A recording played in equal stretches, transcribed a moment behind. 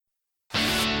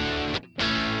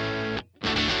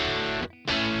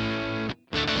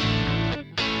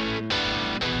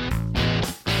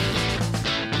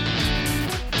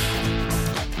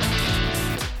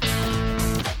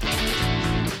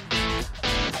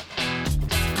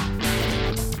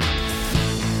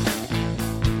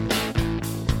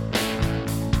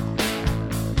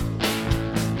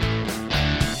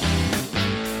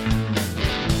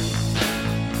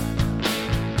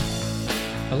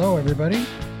everybody.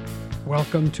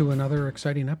 Welcome to another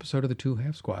exciting episode of the Two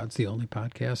Half Squads, the only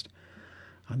podcast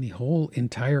on the whole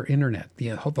entire internet,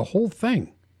 the whole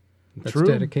thing that's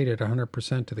dedicated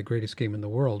 100% to the greatest game in the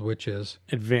world, which is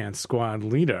Advanced Squad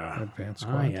Leader. Advanced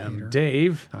Squad I Leader. am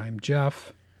Dave. I'm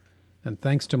Jeff. And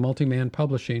thanks to Multiman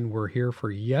Publishing, we're here for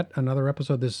yet another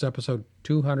episode. This is episode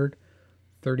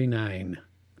 239.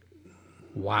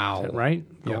 Wow. Is that right?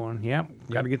 Yep. Going, yep.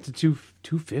 Got to get to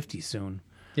 250 soon.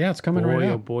 Yeah, it's coming right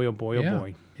up. Oh boy, oh boy, oh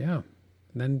boy. Yeah. And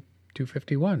then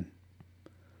 251.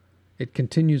 It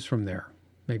continues from there.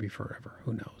 Maybe forever.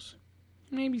 Who knows?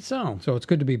 Maybe so. So it's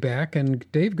good to be back. And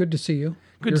Dave, good to see you.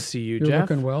 Good to see you, You're Jeff.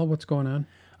 looking well. What's going on?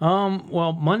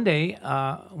 Well, Monday,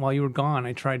 while you were gone,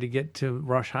 I tried to get to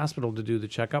Rush Hospital to do the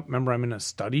checkup. Remember, I'm in a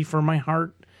study for my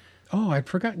heart. Oh, I'd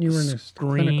forgotten you were in a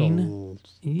clinical.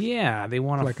 Yeah, they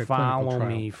want Like to a clinical follow trial.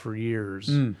 me for years.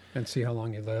 And see how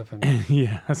long you live. And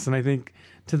Yes, and I think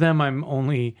to them, I'm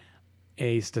only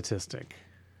a statistic.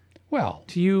 well,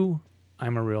 To you,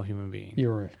 I'm a real human being.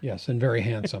 you're, yes, and very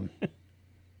handsome.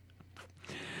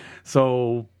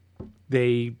 So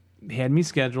they had me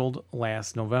scheduled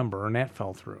last November, and that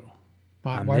fell through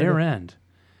on Why their did it- end.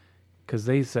 Because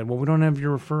they said, well, we don't have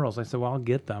your referrals. I said, well, I'll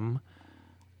get them.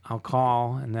 I'll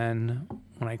call. And then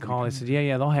when I call, they said,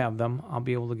 yeah, they'll have them. I'll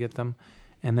be able to get them.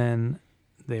 And then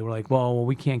they were like, well,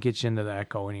 we can't get you into the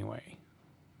echo anyway.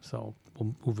 So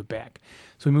we'll move it back.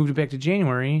 So we moved it back to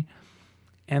January.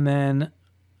 And then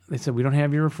they said, we don't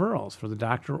have your referrals for the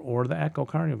doctor or the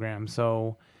echocardiogram.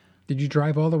 So... Did you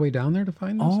drive all the way down there to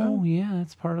find this out? Oh, yeah,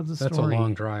 that's part of the story. That's a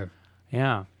long drive.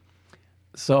 Yeah.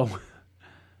 So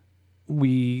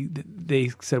they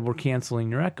said, we're canceling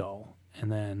your echo.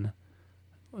 And then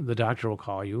the doctor will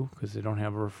call you because they don't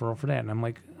have a referral for that. And I'm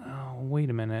like, oh, wait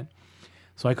a minute.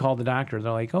 So I called the doctor. They're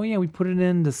like, oh, yeah, we put it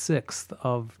in the 6th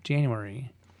of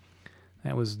January.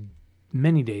 That was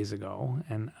many days ago.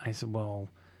 And I said, well,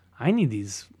 I need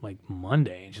these like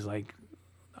Monday. And she's like,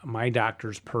 my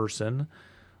doctor's person,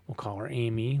 we'll call her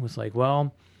Amy, was like,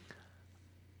 well,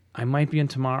 I might be in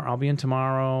tomorrow. I'll be in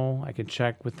tomorrow. I could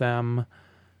check with them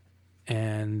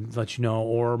and let you know,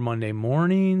 or Monday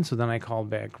morning. So then I called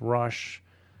back Rush,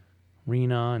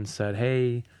 Rena, and said,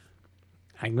 hey,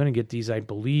 I'm going to get these, I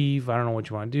believe. I don't know what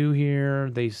you want to do here.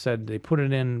 They said they put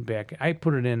it in back. I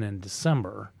put it in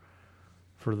December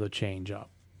for the change up.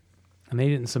 And they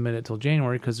didn't submit it till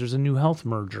January because there's a new health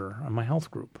merger on my health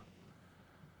group.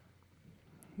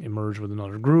 It merged with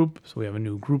another group, so we have a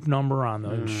new group number on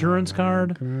the insurance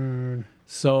card. Good.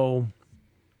 So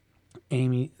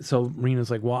Rena's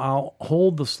like, well, I'll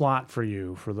hold the slot for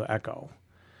you for the echo.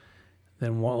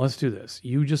 Then let's do this.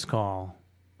 You just call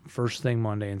first thing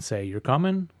Monday and say you're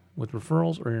coming with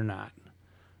referrals or you're not,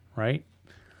 right?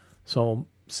 So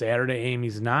Saturday,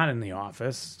 Amy's not in the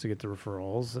office to get the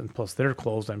referrals, and plus they're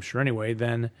closed, I'm sure anyway.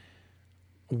 Then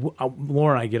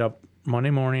Laura and I get up Monday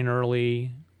morning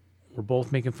early. We're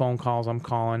both making phone calls. I'm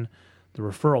calling the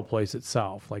referral place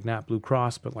itself, like not Blue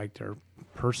Cross, but like their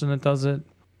person that does it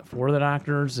for the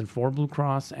doctors and for Blue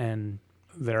Cross, and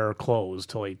they're closed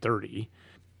till 8:30.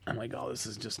 I'm like, oh, this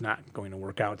is just not going to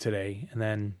work out today. And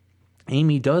then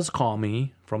Amy does call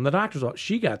me from the doctor's office.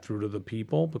 She got through to the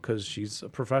people because she's a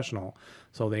professional,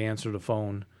 so they answer the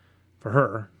phone for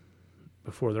her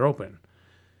before they're open.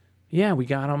 Yeah, we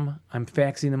got them. I'm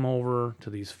faxing them over to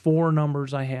these 4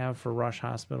 numbers I have for Rush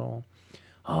Hospital.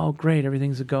 Oh, great.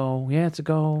 Everything's a go. Yeah, it's a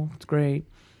go. It's great.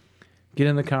 Get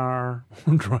in the car.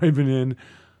 We're driving in.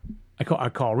 I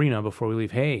call Rena before we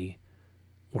leave. Hey,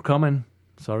 we're coming.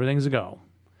 So everything's a go.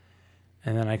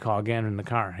 And then I call again in the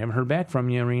car. Haven't heard back from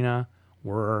you, Rena.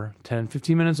 We're 10,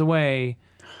 15 minutes away.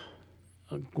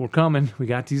 We're coming. We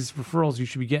got these referrals. You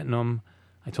should be getting them.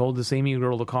 I told this Amy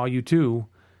girl to call you too.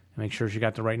 Make sure she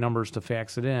got the right numbers to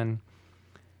fax it in.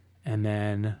 And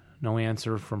then no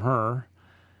answer from her.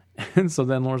 And so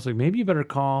then Laura's like, maybe you better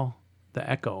call the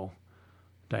echo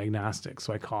diagnostic.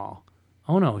 So I call.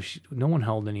 Oh, no, no one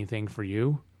held anything for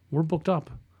you. We're booked up.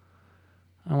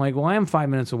 I'm like, well, I am 5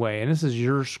 minutes away, and this is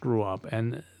your screw up,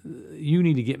 and you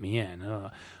need to get me in.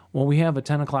 Well, we have a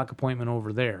 10 o'clock appointment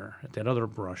over there at that other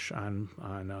brush on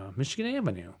Michigan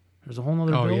Avenue. There's a whole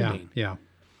other building. Yeah.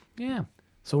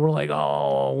 So we're like,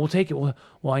 oh, we'll take it. Well,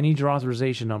 I need your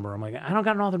authorization number. I'm like, I don't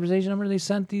got an authorization number. They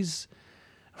sent these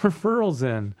referrals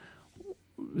in.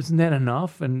 Isn't that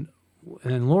enough? And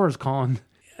then Laura's calling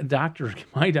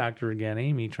my doctor again,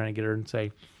 Amy, trying to get her and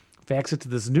say, fax it to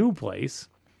this new place,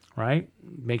 right?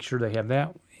 Make sure they have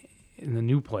that in the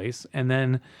new place. And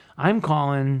then I'm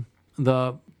calling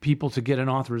the people to get an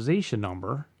authorization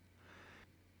number.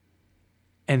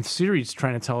 And Siri's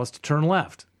trying to tell us to turn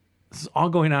left. This is all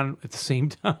going on at the same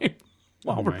time.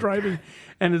 while we're driving,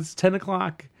 and it's 10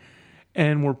 o'clock,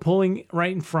 and we're pulling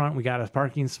right in front. We got a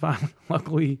parking spot.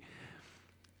 Luckily,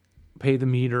 pay the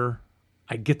meter.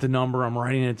 I get the number. I'm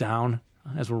writing it down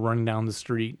as we're running down the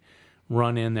street.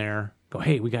 Run in there. Go,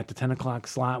 hey, we got the 10 o'clock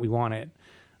slot. We want it.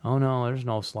 Oh, no, there's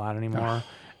no slot anymore.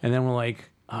 And then we're like,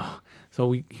 oh.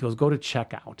 So he goes, go to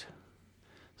checkout.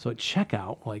 So at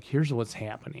checkout, like, here's what's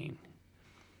happening.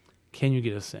 Can you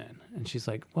get us in? And she's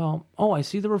like, well, I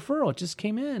see the referral. It just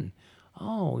came in.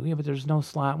 Oh, yeah, but there's no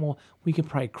slot. Well, we could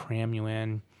probably cram you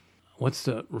in. What's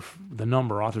the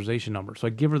number, authorization number? So I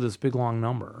give her this big, long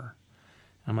number.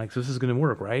 I'm like, so this is going to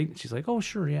work, right? She's like, oh,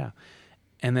 sure, yeah.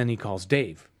 And then he calls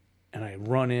Dave. And I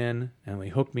run in, and they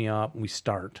hook me up, and we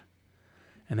start.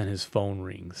 And then his phone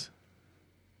rings.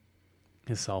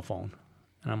 His cell phone.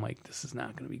 And I'm like, this is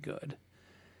not going to be good.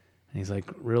 And he's like,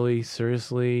 really?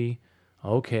 Seriously?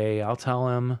 Okay, I'll tell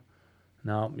him.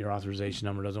 No, your authorization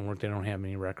number doesn't work. They don't have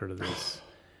any record of this.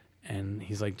 And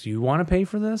he's like, do you want to pay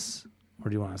for this? Or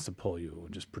do you want us to pull you?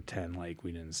 Just pretend like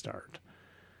we didn't start.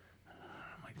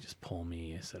 I'm like, just pull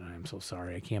me. I said, I'm so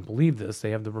sorry. I can't believe this.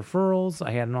 They have the referrals. I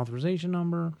had an authorization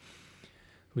number.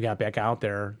 We got back out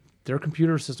there. Their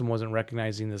computer system wasn't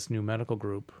recognizing this new medical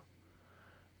group.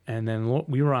 And then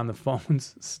we were on the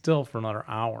phones still for another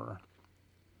hour.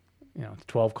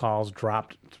 12 calls,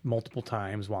 dropped multiple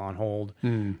times while on hold,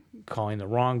 calling the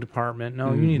wrong department.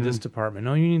 No, you need this department.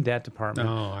 No, you need that department.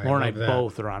 Laura and I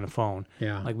both are on the phone.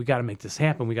 Yeah. Like, we got to make this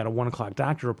happen. We got a 1:00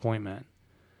 doctor appointment,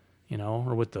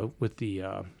 or with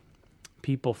the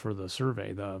people for the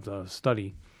survey, the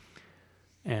study.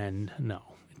 And no,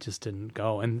 it just didn't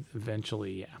go. And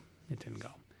eventually, it didn't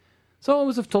go. So it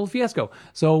was a total fiasco.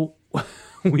 So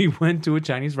we went to a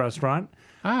Chinese restaurant.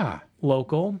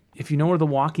 Local. If you know where the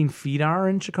walking feet are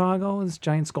in Chicago, there's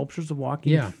giant sculptures of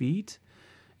walking feet.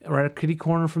 Right a kitty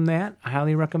corner from that, I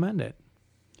highly recommend it.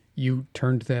 You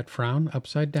turned that frown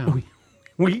upside down.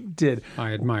 We did.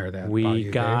 I admire that. We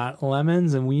got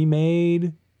lemons and we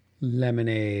made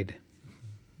lemonade.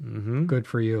 Mm-hmm. Good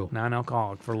for you.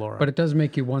 Non-alcoholic for Laura. But it does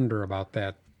make you wonder about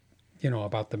that,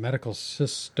 about the medical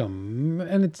system.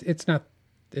 And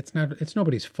it's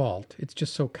nobody's fault. It's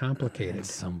just so complicated.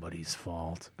 It's somebody's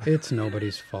fault. It's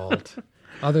nobody's fault.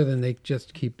 Other than they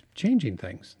just keep changing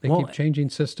things. They keep changing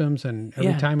systems, and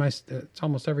it's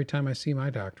almost every time I see my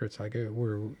doctor, it's like,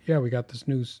 we got this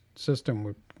new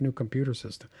system, new computer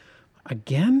system.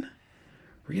 Again?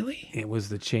 Really? It was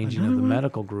the changing of the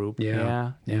medical group.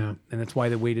 Yeah. And that's why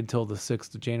they waited till the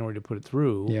 6th of January to put it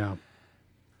through. Yeah.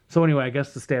 So anyway, I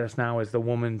guess the status now is the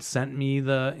woman sent me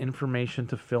the information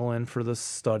to fill in for the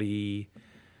study,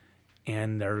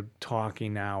 and they're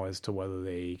talking now as to whether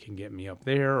they can get me up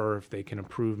there or if they can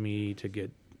approve me to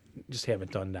just have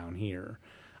it done down here.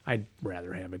 I'd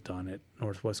rather have it done at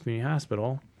Northwest Community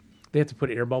Hospital. They have to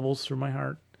put air bubbles through my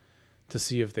heart to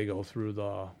see if they go through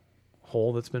the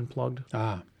hole that's been plugged.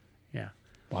 Yeah.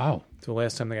 Wow. So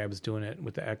last time the guy was doing it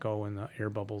with the echo and the air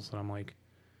bubbles, and I'm like,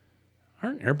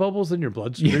 aren't air bubbles in your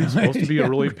bloodstream supposed to be a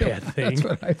really bad thing? That's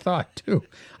what I thought, too.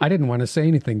 I didn't want to say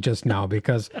anything just now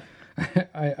because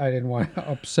I didn't want to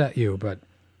upset you, but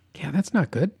yeah, that's not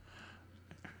good.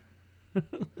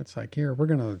 It's like, here, we're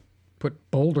going to put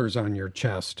boulders on your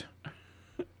chest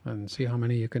and see how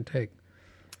many you can take.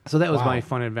 So that was my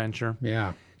fun adventure.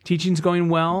 Yeah. Teaching's going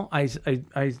well. I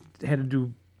had to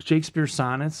do Shakespeare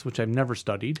sonnets, which I've never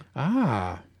studied.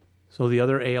 So the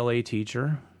other ALA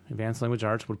teacher, Advanced Language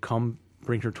Arts, would come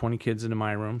bring her 20 kids into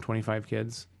my room, 25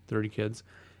 kids, 30 kids,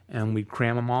 and we'd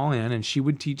cram them all in, and she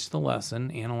would teach the lesson,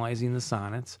 analyzing the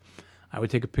sonnets. I would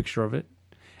take a picture of it,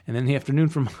 and then in the afternoon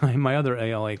from my other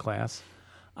ALA class,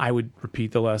 I would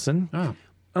repeat the lesson.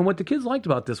 And what the kids liked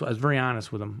about this, I was very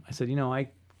honest with them. I said, I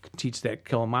could teach that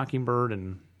Kill a Mockingbird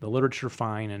and the literature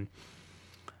fine,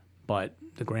 but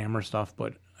the grammar stuff,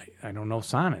 but I don't know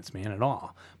sonnets, man, at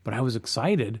all. But I was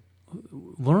excited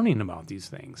learning about these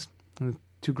things. And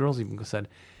 2 girls even said,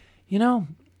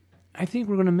 I think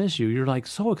we're going to miss you. You're like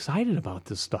so excited about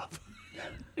this stuff.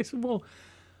 I said, well,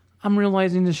 I'm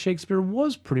realizing that Shakespeare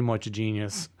was pretty much a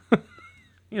genius.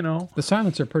 The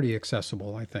sonnets are pretty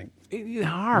accessible, I think. It's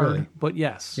hard, really. But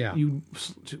yes. Yeah.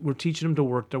 We're teaching them to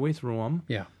work their way through them.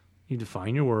 Yeah. You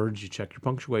define your words. You check your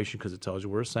punctuation because it tells you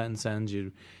where a sentence ends.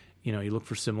 You look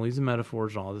for similes and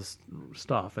metaphors and all this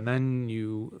stuff. And then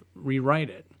you rewrite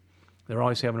it. They're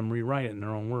always having them rewrite it in their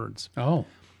own words. Oh.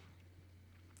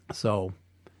 So,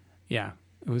 yeah,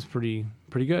 it was pretty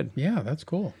good. Yeah, that's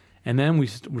cool. And then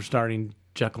we're starting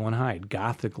Jekyll and Hyde,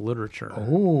 Gothic literature.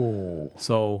 Oh.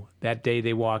 So that day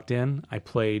they walked in, I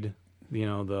played,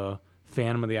 the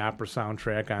Phantom of the Opera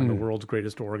soundtrack on the World's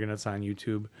Greatest Organ. It's on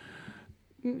YouTube.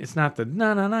 it's not the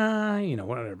na na na,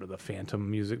 whatever the phantom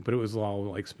music, but it was all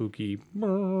like spooky.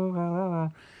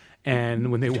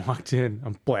 And when they walked in,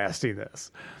 I'm blasting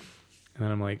this. And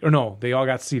then I'm like, or no, they all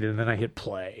got seated, and then I hit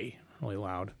play really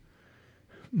loud.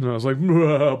 And I was like,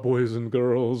 boys and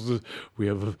girls, we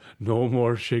have no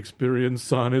more Shakespearean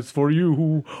sonnets for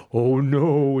you. Oh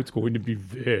no, it's going to be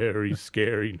very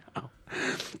scary now.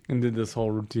 And did this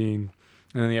whole routine.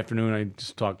 And in the afternoon, I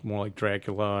just talked more like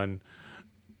Dracula, and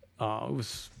it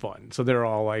was fun. So they're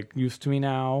all like used to me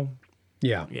now.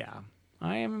 Yeah. Yeah.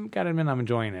 Gotta admit, I'm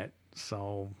enjoying it.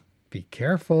 So be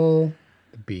careful.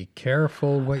 Be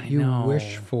careful what you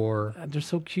wish for. They're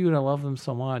so cute. I love them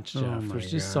so much, Jeff. Oh, There's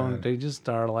just they just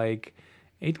are like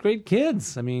 8th grade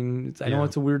kids. I mean, I know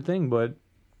it's a weird thing, but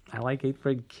I like 8th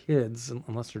grade kids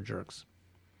unless they're jerks.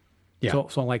 Yeah.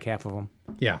 So I like half of them.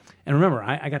 Yeah. And remember,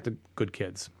 I got the good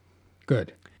kids.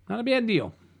 Good. Not a bad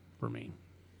deal for me.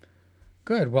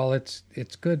 Good. Well, it's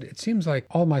good. It seems like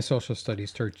all my social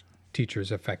studies teachers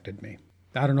affected me.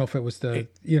 I don't know if it was they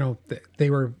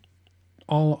were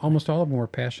almost all of them were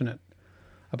passionate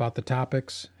about the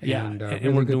topics and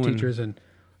really good teachers, and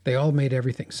they all made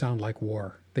everything sound like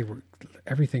war.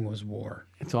 Everything was war.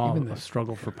 It's all a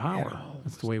struggle for power.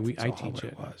 That's the way I teach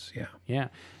it. Was, yeah.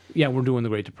 We're doing the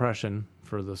Great Depression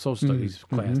for the social studies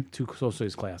class, 2 social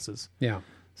studies classes. Yeah.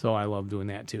 So I love doing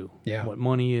that too. Yeah. What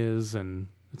money is, and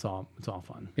it's all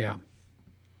fun. Yeah.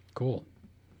 Cool.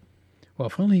 Well,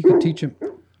 if only you could teach him.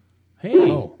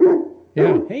 Hey. Oh.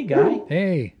 Yeah. Hey, guy.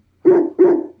 Hey.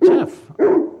 Jeff. I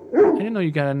didn't know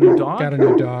you got a new dog. Got a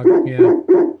new dog. Yeah.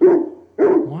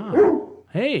 Wow.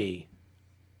 Hey.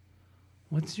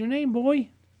 What's your name, boy?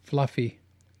 Fluffy.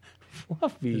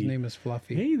 Fluffy. His name is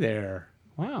Fluffy. Hey there.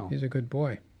 Wow. He's a good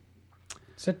boy.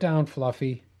 Sit down,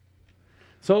 Fluffy.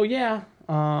 So yeah,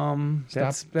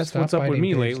 that's what's up with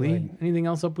me lately. Leg. Anything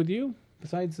else up with you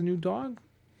besides the new dog?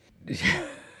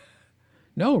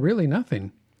 No, really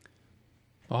nothing.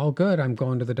 All good. I'm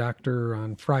going to the doctor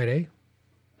on Friday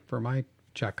for my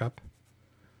checkup,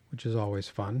 which is always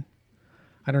fun.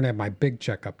 I don't have my big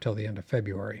checkup till the end of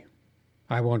February.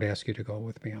 I won't ask you to go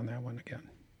with me on that one again.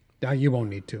 You won't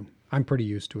need to. I'm pretty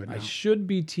used to it now. I should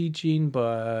be teaching,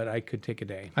 but I could take a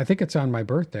day. I think it's on my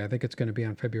birthday. I think it's going to be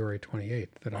on February 28th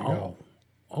that I go.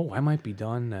 Oh, I might be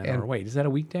done then. Or wait, is that a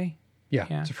weekday?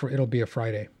 Yeah. It'll be a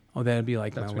Friday. Oh, that'd be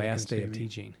like my last day of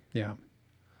teaching. Yeah.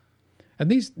 And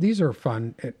these are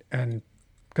fun, and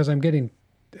because I'm getting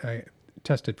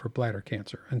tested for bladder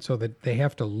cancer, and so that they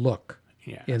have to look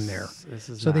in there.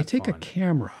 So they take a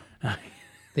camera.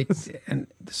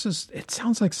 It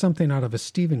sounds like something out of a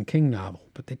Stephen King novel,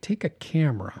 but they take a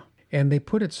camera and they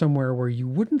put it somewhere where you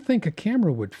wouldn't think a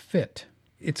camera would fit.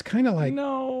 It's kind of like,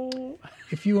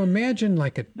 if you imagine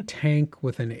like a tank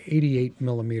with an 88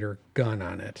 millimeter gun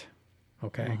on it,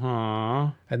 okay?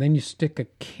 Uh-huh. And then you stick a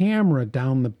camera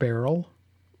down the barrel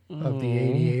of the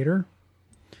 88er.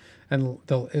 And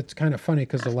it's kind of funny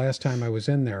because the last time I was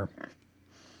in there,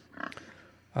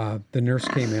 the nurse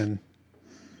came in.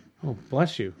 Oh,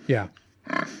 bless you. Yeah.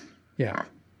 Yeah.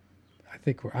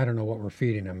 I don't know what we're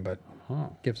feeding him, but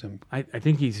gives him. I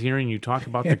think he's hearing you talk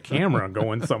about the camera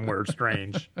going somewhere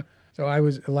strange. So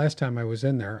last time I was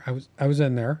in there, I was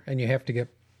in there, and you have to get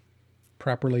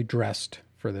properly dressed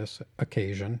for this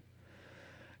occasion.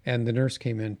 And the nurse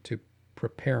came in to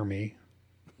prepare me.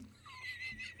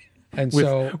 And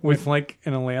with like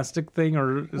an elastic thing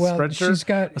or a stretcher? She's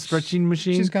got a stretching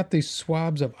machine? She's got these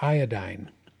swabs of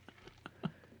iodine.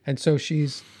 And so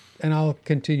and I'll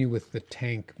continue with the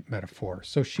tank metaphor.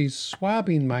 So she's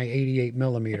swabbing my 88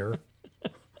 millimeter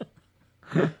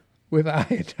with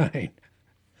iodine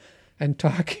and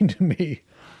talking to me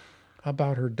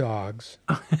about her dogs.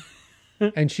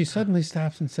 And she suddenly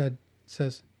stops and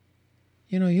says,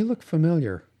 you look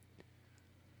familiar.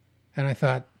 And I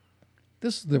thought,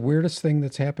 this is the weirdest thing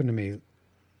that's happened to me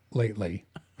lately.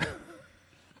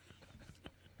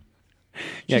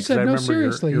 She said, no,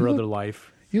 seriously, your other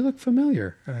life. You look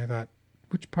familiar. And I thought,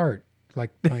 which part?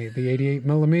 Like the 88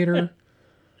 millimeter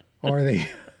or I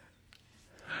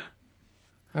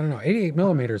don't know, 88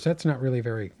 millimeters, that's not really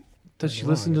very. Does she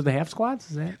listen to the half squats?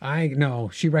 Is that? No,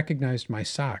 she recognized my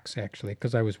socks actually,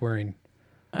 because I was wearing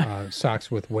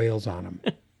socks with whales on them.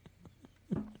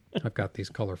 I've got these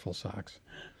colorful socks.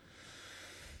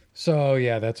 So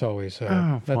yeah, that's always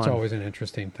an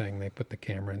interesting thing. They put the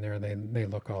camera in there. They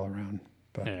look all around.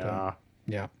 But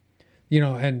yeah.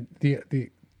 And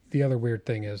the other weird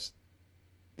thing is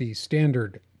the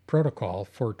standard protocol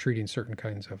for treating certain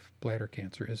kinds of bladder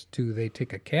cancer is they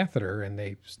take a catheter and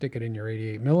they stick it in your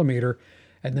 88 millimeter,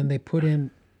 and then they put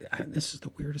in, this is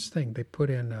the weirdest thing, they put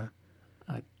in a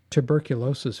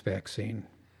tuberculosis vaccine.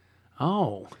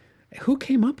 Oh. Who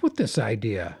came up with this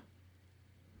idea?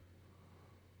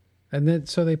 And then,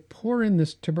 so they pour in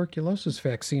this tuberculosis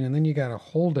vaccine, and then you got to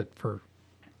hold it for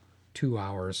 2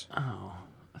 hours. Oh.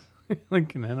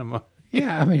 Like an enema.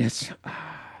 Yeah, I mean, it's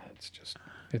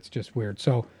just weird.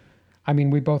 So, I mean,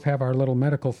 we both have our little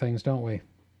medical things, don't we?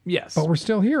 Yes. But we're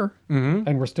still here, Mm-hmm.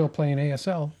 and we're still playing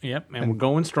ASL. Yep, and we're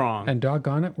going strong. And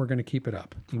doggone it, we're going to keep it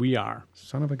up. We are.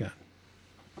 Son of a gun.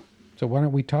 So why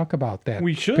don't we talk about that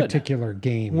particular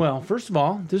game? Well, first of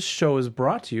all, this show is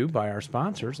brought to you by our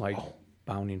sponsors like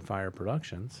Bounding Fire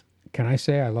Productions. Can I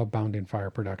say I love Bounding Fire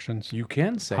Productions? You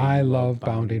can say I love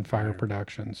Bounding Fire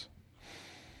Productions.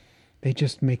 They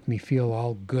just make me feel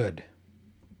all good.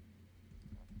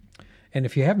 And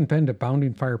if you haven't been to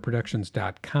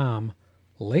boundingfireproductions.com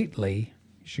lately,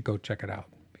 you should go check it out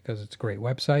because it's a great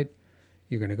website.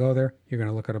 You're going to go there. You're going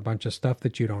to look at a bunch of stuff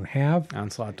that you don't have.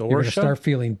 Onslaught You're going to Dorsha. start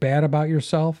feeling bad about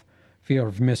yourself, fear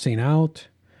of missing out.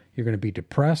 You're going to be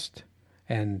depressed,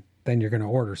 and then you're going to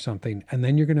order something, and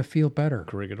then you're going to feel better.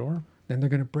 Corregidor. Then they're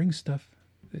going to bring stuff.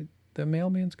 The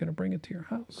mailman's going to bring it to your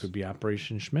house. Could be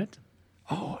Operation Schmidt.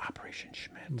 Oh, Operation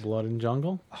Schmidt. Blood and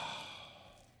Jungle. Oh.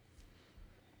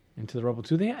 Into the Rubble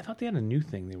 2. I thought they had a new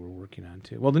thing they were working on,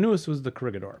 too. Well, the newest was the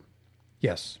Corregidor.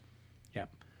 Yes. Yeah.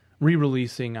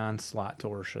 Re-releasing Onslaught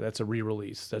Dorsha. That's a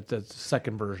re-release. That's the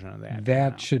second version of that.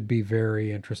 That should be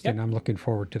very interesting. Yep. I'm looking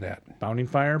forward to that. Bounding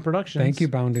Fire Productions. Thank you,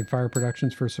 Bounding Fire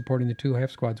Productions, for supporting the 2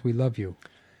 half squads. We love you.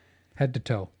 Head to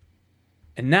toe.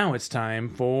 And now it's time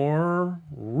for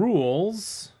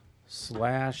rules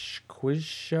 / quiz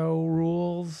show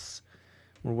rules.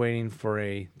 We're waiting for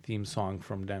a theme song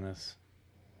from Dennis.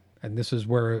 And this is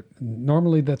where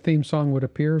normally the theme song would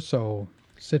appear, so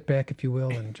sit back, if you will,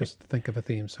 and just think of a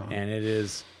theme song. And it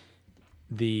is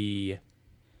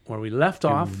where we left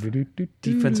off,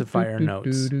 defensive fire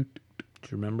notes. Do you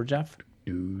remember, Jeff?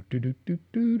 I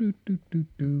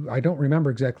don't remember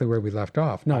exactly where we left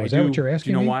off. No, is that what you're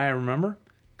asking me? Do you know why I remember?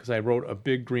 Because I wrote a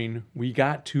big green, we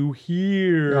got to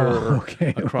here,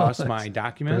 across my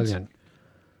documents. Brilliant.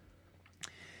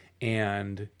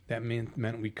 And that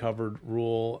meant we covered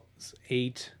rules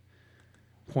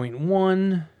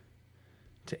 8.1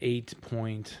 to 8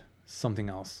 point something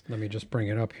else. Let me just bring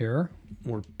it up here.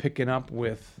 We're picking up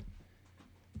with...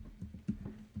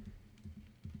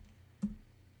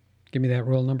 Give me that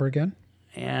rule number again.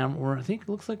 And I think it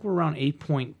looks like we're around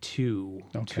 8.2.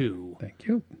 Okay, thank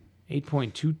you.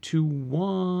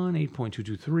 8.221,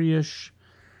 8.223-ish.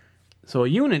 So a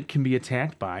unit can be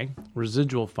attacked by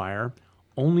residual fire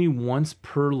only once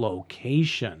per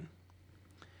location.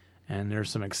 And there's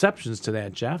some exceptions to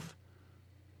that, Jeff.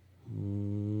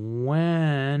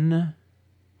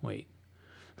 Wait.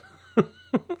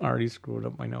 Already screwed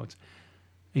up my notes.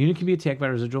 A unit can be attacked by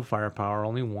residual firepower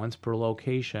only once per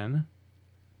location.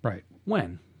 Right.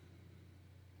 When?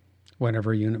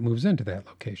 Whenever a unit moves into that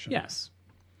location. Yes.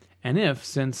 And if,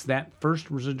 since that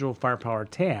first residual firepower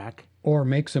attack... Or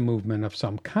makes a movement of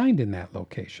some kind in that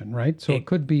location, right? So it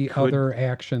could be other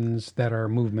actions that are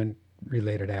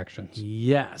movement-related actions.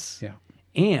 Yes. Yeah.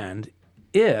 And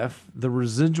if the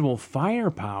residual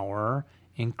firepower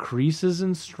increases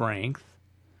in strength,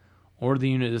 or the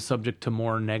unit is subject to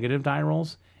more negative die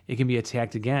rolls, it can be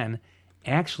attacked again,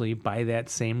 actually by that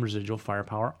same residual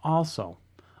firepower also,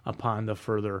 upon the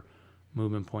further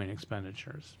movement point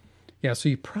expenditures. Yeah, so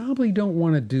you probably don't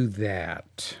want to do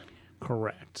that.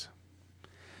 Correct.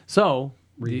 So,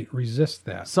 resist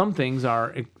that. Some things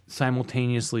are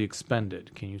simultaneously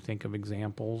expended. Can you think of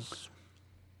examples?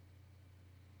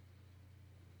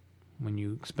 When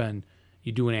you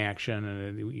do an action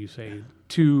and you say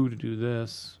 2 to do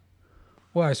this.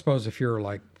 Well, I suppose if you're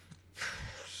like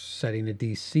setting a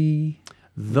DC.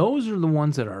 Those are the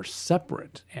ones that are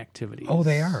separate activities. Oh,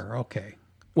 they are? Okay.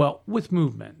 Well, with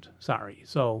movement. Sorry.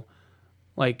 So,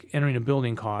 like entering a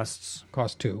building costs.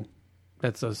 Cost 2.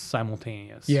 That's a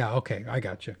simultaneous. Yeah, okay. I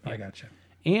got you.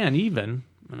 And even,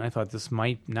 and I thought this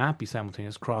might not be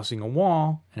simultaneous, crossing a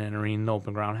wall and entering the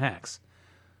open ground hex.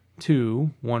 2,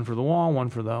 1 for the wall, 1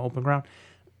 for the open ground.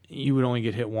 You would only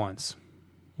get hit once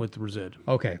with the resid.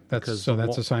 Okay, that's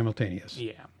a simultaneous.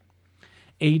 Yeah.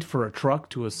 8 for a truck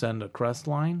to ascend a crest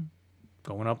line,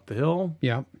 going up the hill.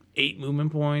 Yeah. 8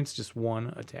 movement points, just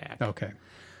 1 attack. Okay.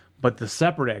 But the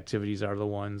separate activities are the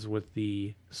ones with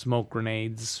the smoke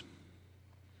grenades,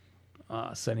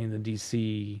 setting the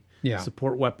DC,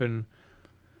 support weapon,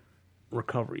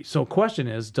 recovery. So question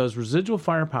is, does residual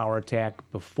firepower attack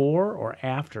before or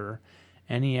after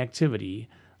any activity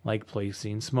like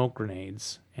placing smoke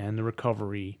grenades and the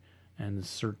recovery and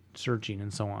the searching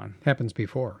and so on? Happens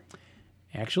before.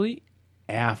 Actually,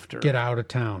 after. Get out of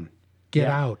town. Get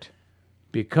out.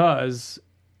 Because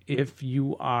if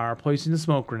you are placing the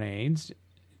smoke grenades,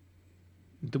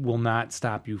 it will not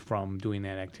stop you from doing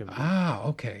that activity. Ah,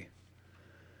 okay.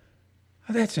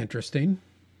 That's interesting.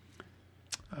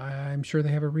 I'm sure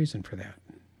they have a reason for that.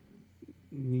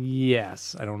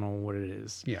 Yes, I don't know what it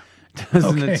is. Yeah. Does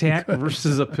an attack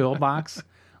versus a pillbox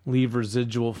leave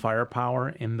residual firepower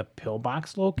in the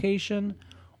pillbox location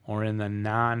or in the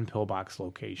non-pillbox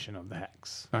location of the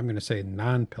hex? I'm going to say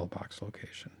non-pillbox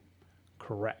location.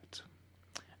 Correct.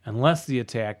 Unless the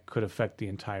attack could affect the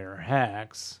entire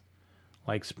hex,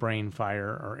 like spraying fire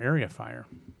or area fire.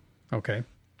 Okay.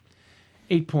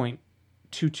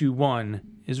 8.221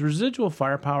 is residual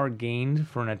firepower gained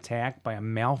for an attack by a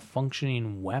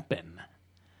malfunctioning weapon.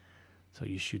 So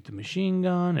you shoot the machine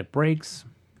gun, it breaks.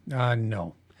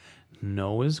 No.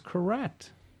 No is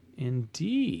correct.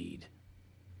 Indeed.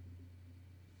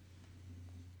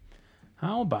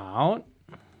 How about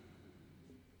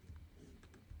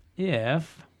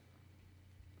if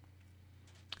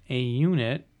a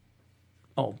unit,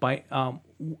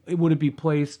 would it be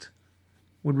placed,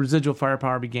 would residual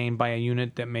firepower be gained by a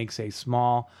unit that makes a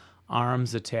small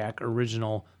arms attack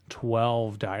original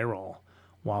 12 die roll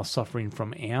while suffering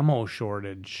from ammo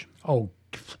shortage? Oh,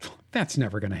 that's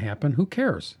never going to happen. Who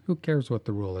cares? Who cares what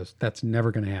the rule is? That's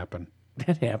never going to happen.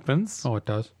 That happens. Oh, it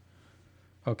does?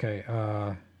 Okay.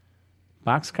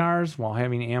 Boxcars, while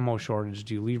having ammo shortage,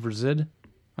 do you leave resid?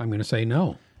 I'm going to say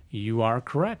no. You are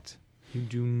correct. You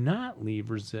do not leave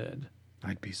resid.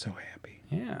 I'd be so happy.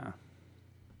 Yeah.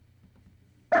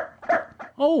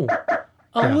 Oh,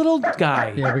 a little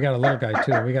guy. Yeah, we got a little guy,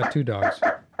 too. We got two dogs.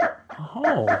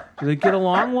 Oh, do they get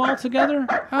along well together?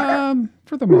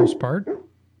 For the most part.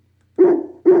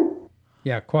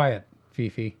 Yeah, quiet,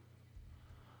 Fifi.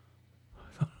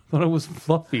 I thought it was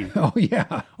Fluffy. Oh,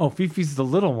 yeah. Oh, Fifi's the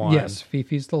little one. Yes,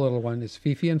 Fifi's the little one. It's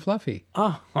Fifi and Fluffy.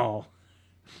 Oh.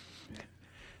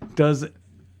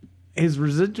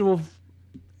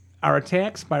 Are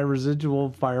attacks by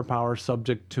residual firepower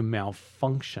subject to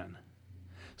malfunction?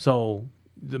 So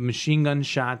the machine gun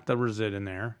shot the resid in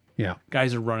there. Yeah.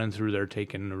 Guys are running through there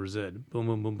taking the resid. Boom,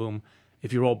 boom, boom, boom.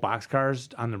 If you roll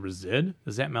boxcars on the resid,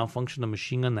 does that malfunction the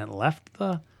machine gun that left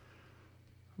the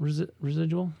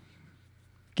residual?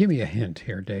 Give me a hint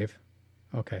here, Dave.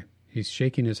 Okay. He's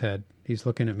shaking his head. He's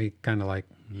looking at me kind of like,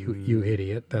 you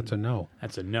idiot. That's a no.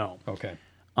 That's a no. Okay.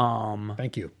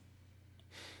 Thank you.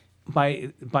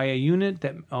 By a unit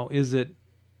that, is it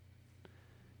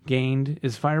gained?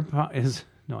 Is firepower,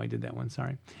 no, I did that one,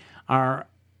 sorry.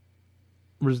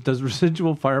 Does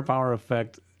residual firepower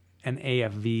affect an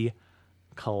AFV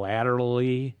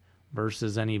collaterally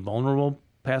versus any vulnerable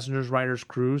passengers, riders,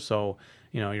 crew? So,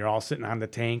 you're all sitting on the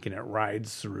tank and it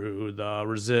rides through the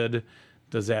resid.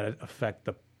 Does that affect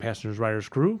the passengers, riders,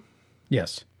 crew?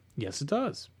 Yes. Yes, it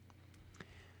does.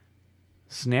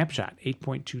 Snapshot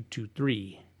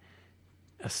 8.223.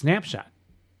 A snapshot,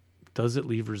 does it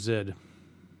leave resid?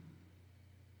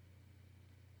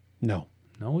 No.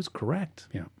 No is correct.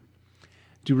 Yeah.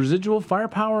 Do residual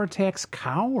firepower attacks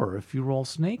cower if you roll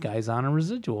snake eyes on a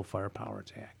residual firepower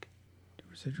attack? Do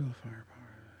residual firepower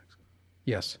attacks?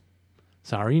 Yes.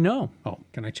 Sorry, no. Oh,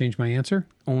 can I change my answer?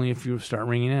 Only if you start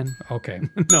ringing in. Okay.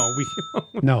 No,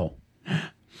 No.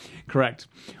 Correct.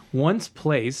 Once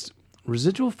placed,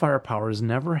 residual firepower is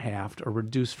never halved or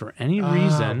reduced for any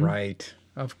reason. Right.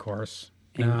 Of course.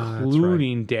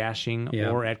 Including dashing Yeah.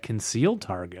 or at concealed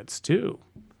targets, too.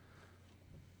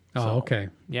 Oh, So, okay.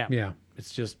 Yeah. Yeah.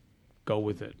 It's just go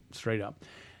with it straight up.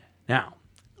 Now,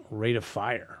 rate of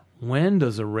fire. When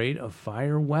does a rate of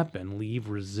fire weapon leave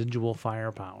residual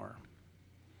firepower?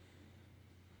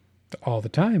 All the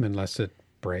time, unless it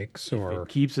breaks or... If it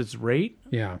keeps its rate,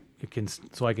 Yeah.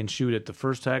 so I can shoot at the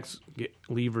first hex,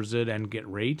 leave resid and get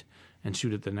rate, and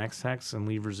shoot at the next hex and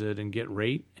leave resid and get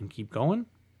rate and keep going?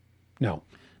 No.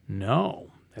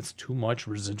 No, that's too much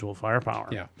residual firepower.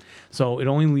 Yeah. So it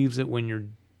only leaves it when you're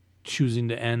choosing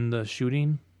to end the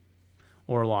shooting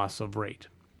or loss of rate.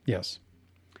 Yes.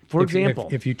 For example,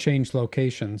 if you change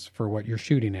locations for what you're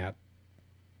shooting at,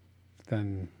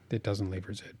 then it doesn't leave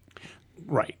resid.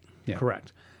 right, Yeah.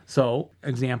 correct. So,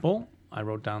 example, I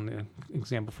wrote down the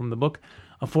example from the book.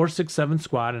 A 4-6-7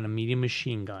 squad and a medium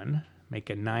machine gun make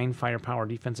a 9 firepower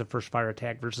defensive first fire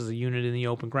attack versus a unit in the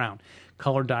open ground.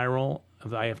 Color die roll of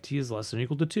the IFT is less than or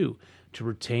equal to 2. To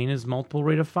retain his multiple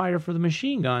rate of fire for the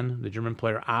machine gun, the German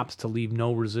player opts to leave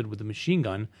no resid with the machine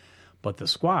gun, but the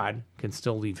squad can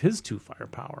still leave his 2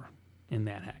 firepower in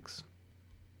that hex.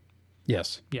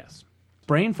 Yes. Yes.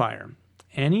 Brain fire.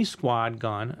 Any squad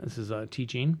gun, this is a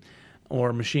teaching,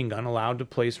 or machine gun allowed to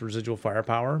place residual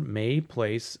firepower may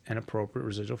place an appropriate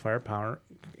residual firepower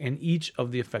in each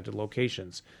of the affected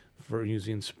locations for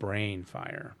using spraying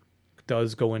fire. It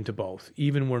does go into both,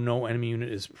 even where no enemy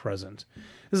unit is present.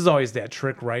 This is always that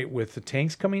trick, right, with the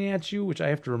tanks coming at you, which I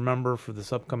have to remember for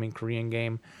this upcoming Korean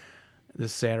game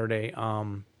this Saturday.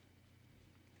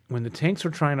 When the tanks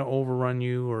are trying to overrun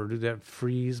you or do that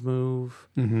freeze move,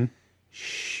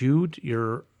 shoot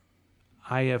your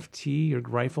IFT, your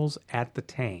rifles, at the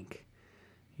tank.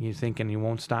 You're thinking you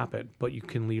won't stop it, but you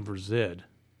can leave resid.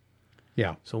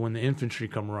 Yeah. So when the infantry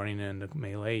come running in to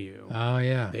melee you,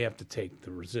 they have to take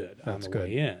the resid on the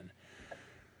way in.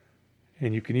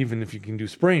 And you can, even if you can do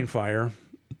spraying fire,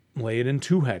 lay it in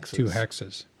 2 hexes. 2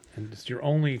 hexes. And it's your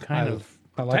only kind of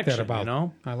I like that about,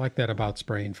 I like that about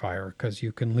spraying fire, because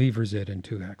you can leave resid in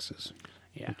 2 hexes.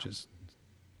 Yeah. Which is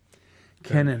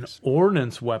Can an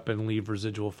ordnance weapon leave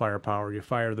residual firepower? You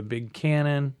fire the big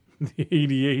cannon, the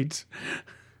 88.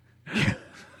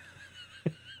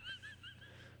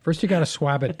 First, you got to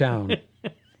swab it down.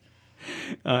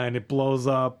 And it blows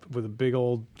up with a big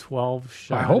old 12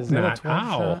 shot. I hope Is that not. a 12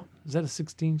 Ow. shot? Is that a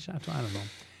 16 shot? I don't know.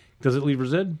 Does it leave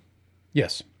resid?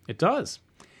 Yes. It does.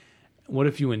 What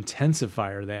if you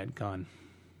intensify that gun?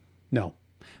 No.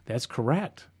 That's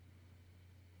correct.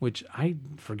 Which I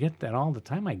forget that all the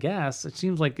time, I guess. It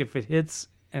seems like if it hits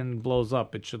and blows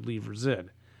up, it should leave resid.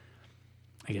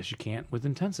 I guess you can't with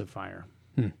intensive fire.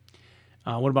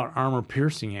 What about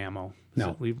armor-piercing ammo? Does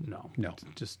No. it leave? No. No.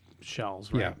 Just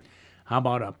shells, right? Yeah. How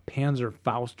about a Panzer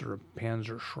Faust or a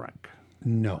Panzer Schreck?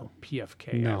 No.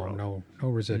 PFK No. arrow? No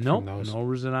resid Nope, from those. no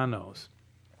resid on those.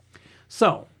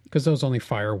 So, Because those only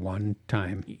fire one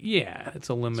time. yeah, it's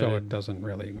a limited... So it doesn't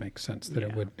really make sense that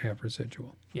it would have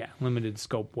residual. Yeah, limited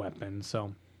scope weapon.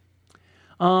 So,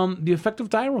 the effective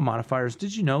diral modifiers.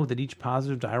 Did you know that each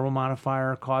positive diral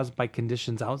modifier caused by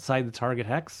conditions outside the target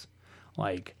hex,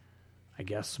 like, I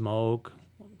guess, smoke,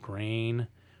 grain,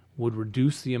 would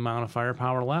reduce the amount of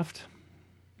firepower left?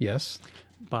 Yes.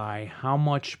 By how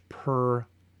much per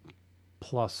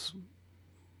plus?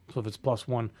 So if it's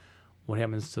 +1, what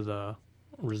happens to the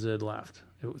resid left?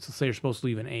 So say you're supposed to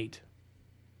leave an 8.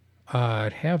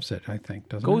 It halves it, I think,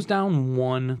 doesn't Goes it? down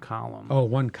 1 column. Oh,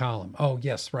 1 column. Oh,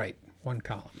 yes, right. 1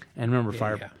 column. And remember,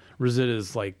 Yeah. resid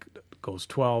is like, goes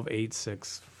 12, 8,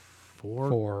 6, 4,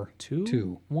 4,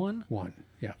 2, 1? 1.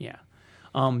 Yeah. Yeah.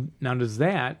 Now, does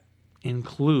that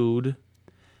include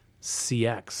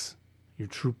CX? Your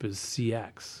troop is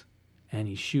CX, and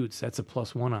he shoots. That's a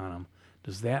 +1 on him.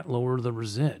 Does that lower the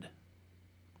resid?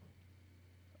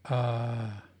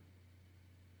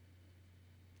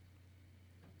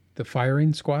 The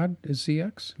firing squad is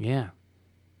CX? Yeah.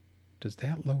 Does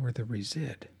that lower the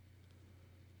resid?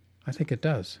 I think it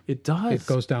does. It does. It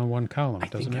goes down 1 column,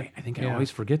 doesn't it? I think I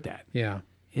always forget that. Yeah.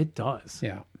 It does.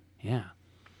 Yeah. Yeah.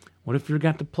 What if you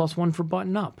got the +1 for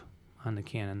button up on the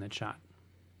cannon that shot?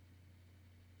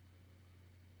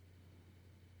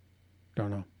 Don't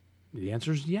know. The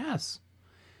answer is yes.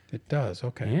 It does.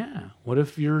 Okay. Yeah. What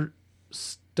if you're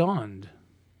stunned?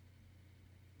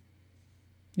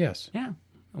 Yes. Yeah.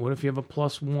 What if you have a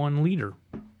 +1 leader?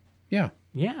 Yeah.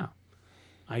 Yeah.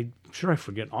 I'm sure I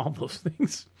forget all those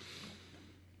things.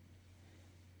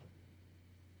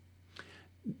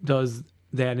 Does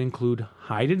that include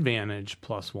height advantage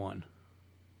 +1?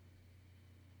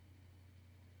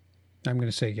 I'm going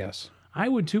to say yes. I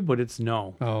would too, but it's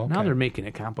no. Oh, okay. Now they're making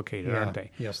it complicated, aren't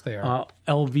they? Yes, they are.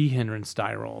 LV hindrance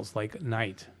die rolls like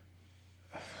night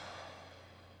or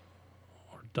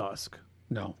dusk.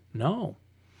 No. No.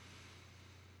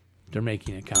 They're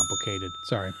making it complicated.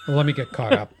 Sorry. Well, let me get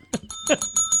caught up.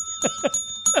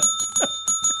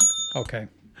 Okay.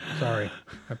 Sorry.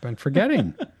 I've been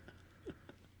forgetting.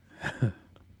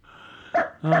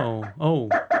 Oh.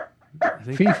 I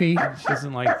think Fifi. she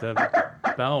doesn't like the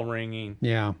bell ringing.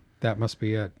 Yeah, that must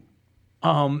be it.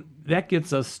 That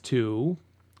gets us to,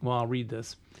 well, I'll read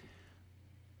this.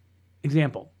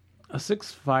 Example. A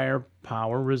 6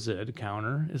 firepower resid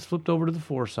counter is flipped over to the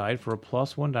 4 side for a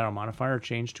 +1 diral modifier,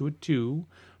 changed to a 2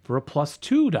 for a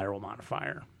 +2 diral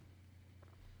modifier.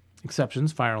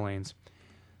 Exceptions, fire lanes.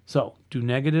 So, do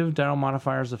negative diral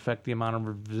modifiers affect the amount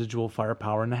of residual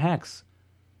firepower in the hex?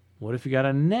 What if you got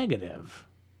a negative?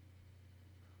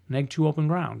 -2 open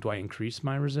ground. Do I increase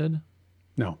my resid?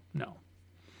 No. No.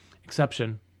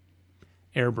 Exception,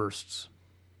 air bursts.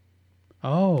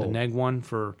 Oh. The -1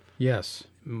 for Yes.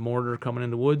 mortar coming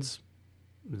into woods,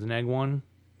 the -1,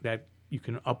 that you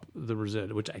can up the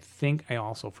resid, which I think I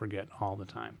also forget all the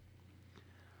time.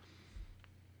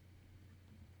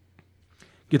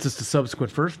 Gets us to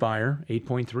subsequent first fire,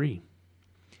 8.3.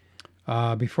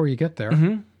 Before you get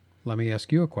there, let me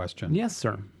ask you a question. Yes,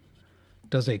 sir.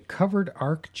 Does a covered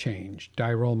arc change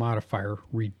die roll modifier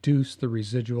reduce the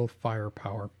residual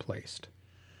firepower placed?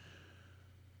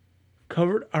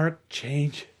 Covered arc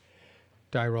change.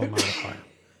 Die roll modifier.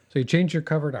 So you change your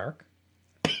covered arc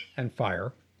and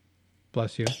fire.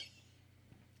 Bless you.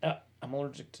 I'm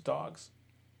allergic to dogs.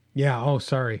 Yeah, oh,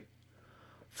 sorry.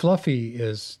 Fluffy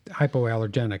is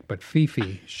hypoallergenic, but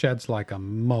Fifi sheds like a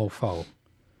mofo.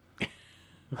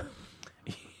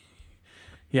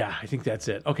 Yeah, I think that's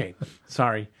it. Okay,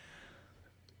 sorry.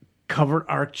 Covered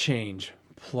arc change,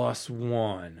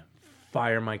 +1.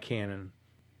 Fire my cannon.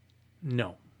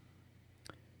 No.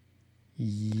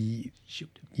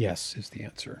 Shoot. Yes is the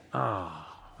answer. How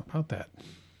about that?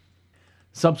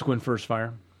 Subsequent first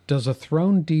fire. Does a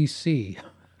thrown DC...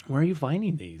 Where are you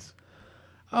finding these?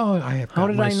 Oh, I have got How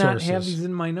did my I not sources. have these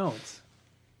in my notes?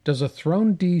 Does a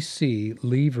thrown DC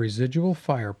leave residual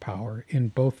firepower in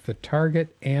both the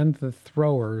target and the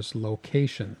thrower's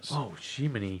locations? Oh,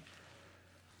 shiminy.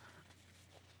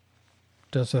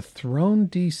 Does a thrown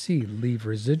DC leave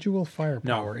residual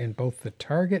firepower in both the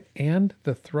target and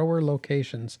the thrower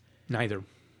locations? Neither.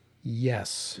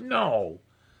 Yes. No.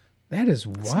 That is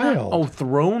wild.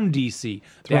 Thrown DC.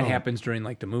 Thrown. That happens during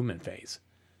like the movement phase.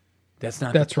 That's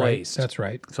not That's the right. place. That's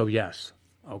right. So yes.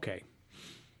 Okay.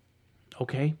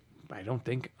 I don't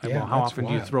think. Yeah, well, how that's often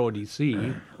do you wild. throw a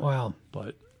DC? Well,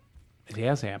 But it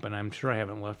has happened. I'm sure I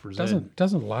haven't left for Zed.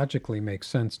 doesn't logically make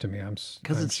sense to me.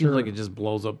 Because I'm it sure seems like it just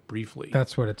blows up briefly.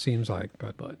 that's what it seems like.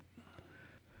 But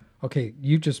okay,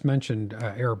 you just mentioned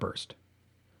airburst.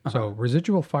 So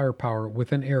residual firepower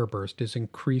with an airburst is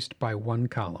increased by 1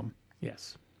 column.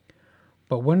 Yes.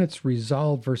 But when it's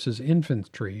resolved versus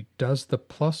infantry, does the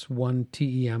 +1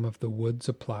 TEM of the woods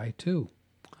apply too?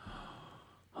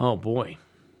 Oh boy.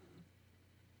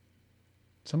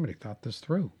 Somebody thought this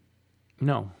through.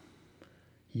 No.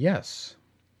 Yes.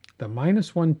 The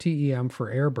 -1 TEM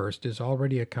for airburst is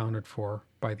already accounted for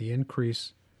by the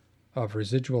increase of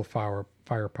residual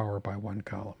firepower by 1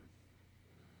 column.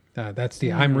 That's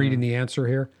the. I'm reading the answer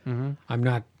here. Mm-hmm. I'm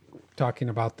not talking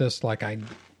about this like I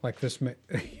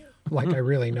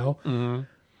really know.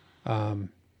 Mm-hmm.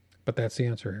 But that's the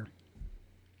answer here.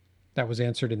 That was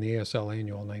answered in the ASL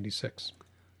Annual 96.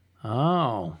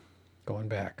 Oh. Going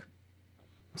back.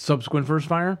 Subsequent first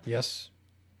fire? Yes.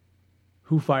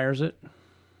 Who fires it?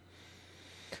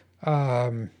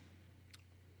 Well,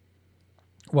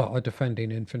 a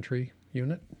defending infantry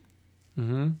unit.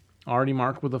 Mm-hmm. Already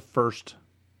marked with a first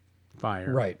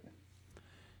fire. Right.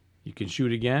 You can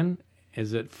shoot again.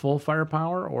 Is it full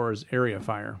firepower or is area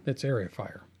fire? It's area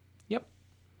fire. Yep.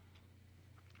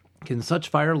 Can such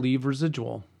fire leave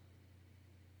residual?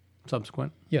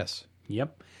 Subsequent? Yes.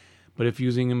 Yep. But if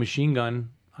using a machine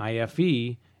gun,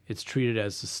 IFE, it's treated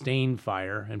as sustained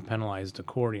fire and penalized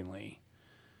accordingly.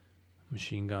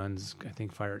 Machine guns, I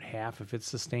think, fire at half if it's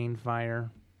sustained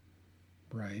fire.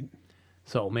 Right.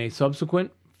 So may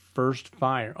subsequent first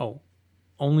fire. Oh,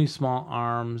 only small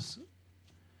arms,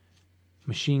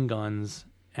 machine guns,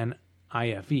 and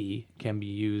IFE can be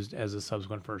used as a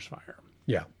subsequent first fire.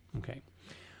 Yeah. Okay.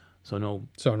 So no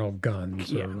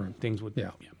guns or things with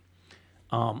yeah.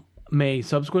 May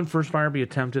subsequent first fire be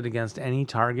attempted against any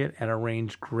target at a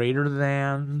range greater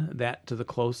than that to the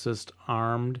closest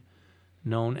armed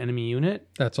known enemy unit?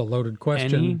 That's a loaded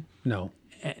question. No.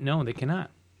 No, they cannot.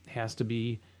 It has to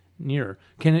be near.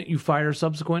 Can you fire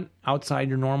subsequent outside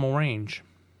your normal range?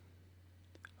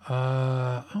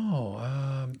 Yeah.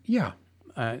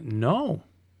 No.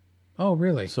 Oh,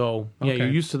 really? So, yeah, Okay. you're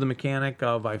used to the mechanic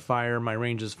of I fire, my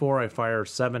range is 4, I fire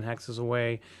 7 hexes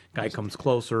away, guy comes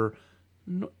closer.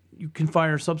 No, you can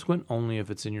fire subsequent only if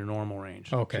it's in your normal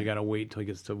range. Okay. So you got to wait till he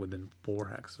gets to within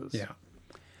 4 hexes. Yeah.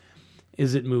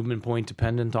 Is it movement point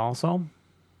dependent also?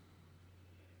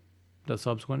 Does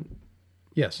subsequent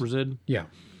Yes. resid? Yeah.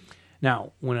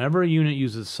 Now, whenever a unit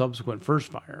uses subsequent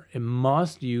first fire, it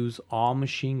must use all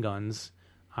machine guns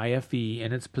IFE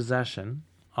in its possession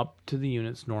up to the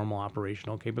unit's normal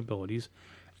operational capabilities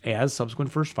as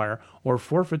subsequent first fire or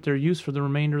forfeit their use for the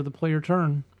remainder of the player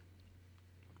turn.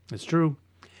 It's true.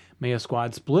 May a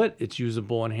squad split its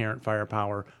usable inherent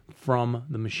firepower from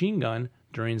the machine gun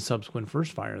during subsequent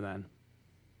first fire then?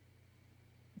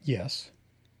 Yes.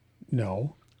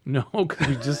 No. No, because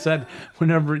we just said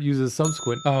whenever it uses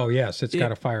subsequent, Oh, yes. It's got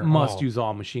to fire must all. use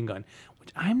all machine gun. Which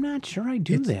I'm not sure I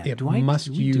do that. It do I must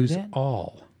do we use do that?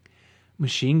 all.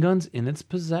 Machine guns in its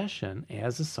possession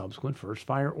as a subsequent first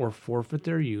fire or forfeit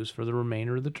their use for the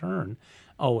remainder of the turn.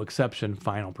 Oh, exception,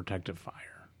 final protective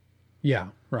fire. Yeah.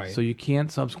 Right. So you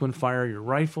can't subsequent fire your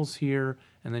rifles here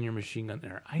and then your machine gun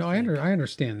there. I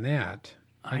understand that.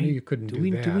 I knew you couldn't do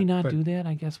that. Do we not but do that?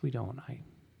 I guess we don't.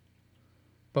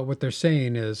 But what they're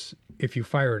saying is if you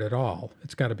fire it at all,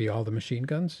 it's got to be all the machine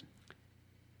guns?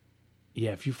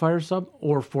 Yeah, if you fire sub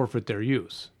or forfeit their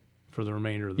use for the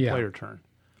remainder of the player turn.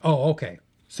 Oh, okay.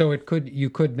 So you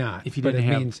could not. If you didn't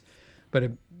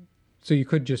have... So you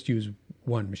could just use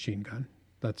one machine gun,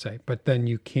 let's say, but then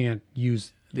you can't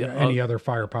use any other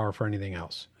firepower for anything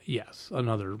else. Yes,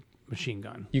 another machine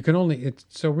gun. You can only,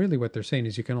 so really what they're saying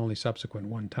is you can only subsequent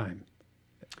one time,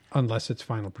 unless it's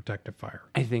final protective fire.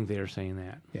 I think they are saying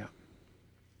that. Yeah.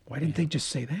 Why didn't they just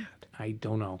say that? I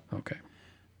don't know. Okay.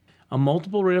 A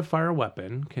multiple rate of fire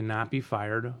weapon cannot be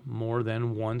fired more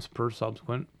than once per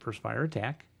subsequent first fire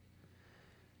attack.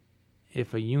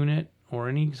 If a unit or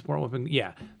any support weapon,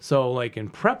 so like in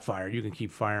prep fire, you can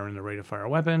keep firing the rate of fire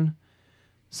weapon.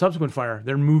 Subsequent fire,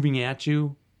 they're moving at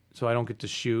you, so I don't get to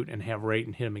shoot and have rate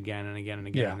and hit them again and again and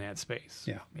again in that space.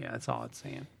 Yeah. Yeah, that's all it's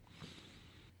saying.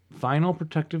 Final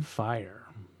protective fire.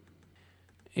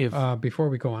 If Before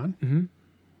we go on, Mhm.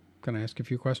 Can I ask a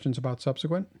few questions about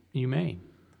subsequent? You may.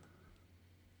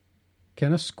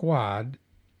 Can a squad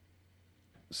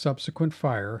subsequent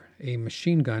fire a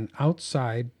machine gun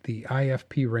outside the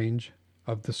IFP range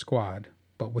of the squad,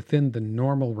 but within the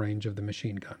normal range of the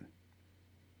machine gun?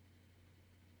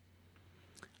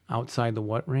 Outside the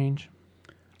what range?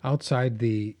 Outside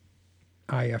the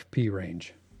IFP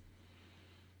range.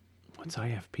 What's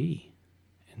IFP?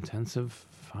 Intensive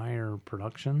Fire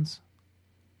Productions?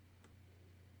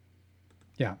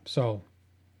 Yeah, so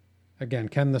again,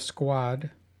 can the squad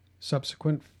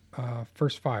subsequent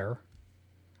first fire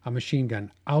a machine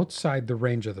gun outside the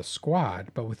range of the squad,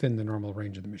 but within the normal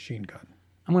range of the machine gun?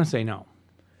 I'm going to say no.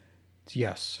 It's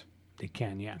yes. It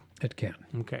can, yeah. It can.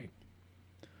 Okay.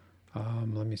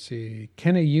 Let me see.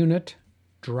 Can a unit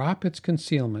drop its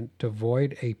concealment to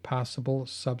void a possible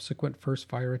subsequent first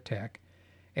fire attack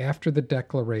after the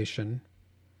declaration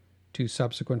to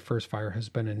subsequent first fire has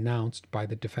been announced by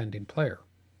the defending player?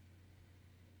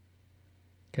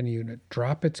 Can a unit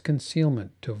drop its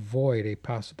concealment to void a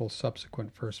possible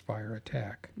subsequent first fire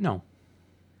attack? No.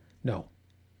 No.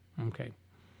 Okay.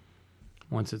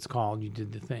 Once it's called, you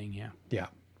did the thing, yeah. Yeah.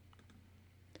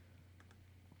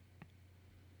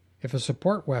 If a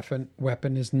support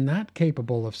weapon is not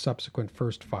capable of subsequent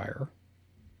first fire,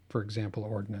 for example,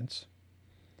 ordnance,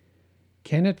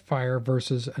 can it fire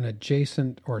versus an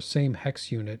adjacent or same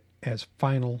hex unit as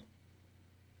final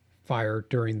fire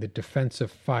during the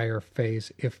defensive fire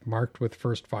phase if marked with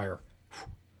first fire?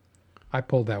 I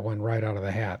pulled that one right out of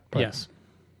the hat. But yes.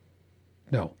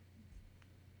 No.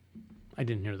 I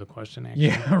didn't hear the question, actually.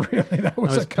 Yeah, really. That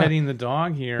was I was petting the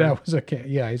dog here. That was okay.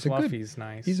 Yeah, he's Fluffy's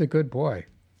nice. He's a good boy.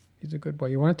 He's a good boy.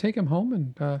 You want to take him home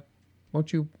and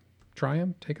won't you try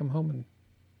him? Take him home and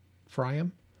fry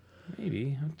him?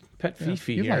 Maybe. Pet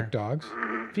Fifi you here. like dogs.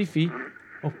 Fifi.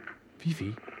 Oh,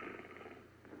 Fifi.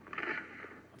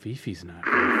 Fifi's not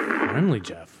very friendly,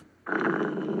 Jeff.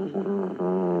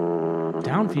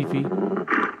 Down, Fifi.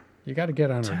 You got to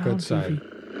get on her good side. Fifi.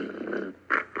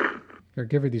 Here,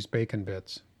 give her these bacon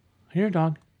bits. Here,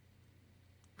 dog.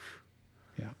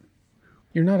 Yeah.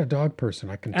 You're not a dog person,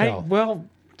 I can tell. Well,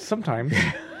 sometimes.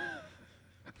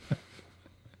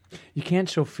 You can't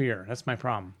show fear. That's my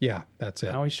problem. Yeah, that's it.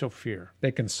 I always show fear.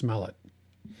 They can smell it.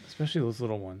 Especially those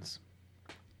little ones.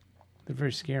 They're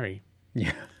very scary.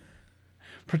 Yeah.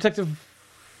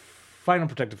 Final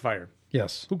protective fire.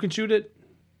 Yes. Who can shoot it?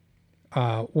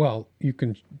 Well,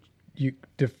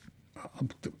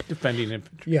 Defending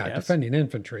infantry. Yeah, yes. Defending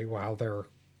infantry while they're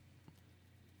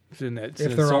if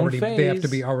they have to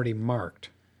be already marked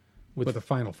with a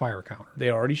final fire counter. They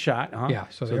already shot, huh? Yeah,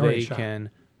 so they can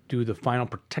do the final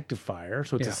protective fire.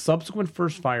 So it's a subsequent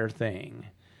first fire thing.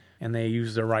 And they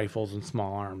use their rifles and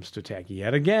small arms to attack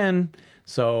yet again.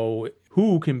 So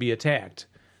who can be attacked?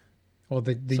 Well,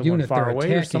 the someone unit far they're away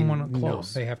attacking, or someone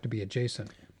close? No, they have to be adjacent.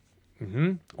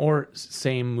 Mm-hmm. Or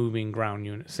same moving ground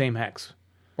unit, same hex.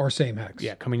 Or same hex.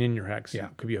 Yeah, coming in your hex. Yeah.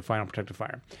 Could be a final protective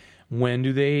fire. When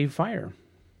do they fire?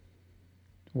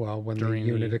 Well, when the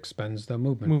unit expends the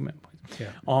movement.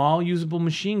 Yeah. All usable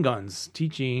machine guns,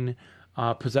 teaching,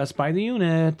 possessed by the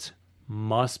unit,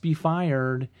 must be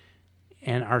fired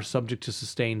and are subject to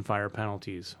sustained fire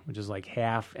penalties, which is like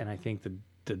half, and I think the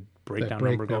breakdown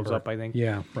number goes up, I think.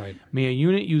 Yeah, right. May a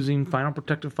unit using final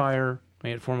protective fire,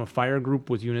 may it form a fire group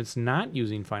with units not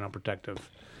using final protective.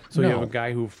 So you have a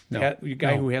guy who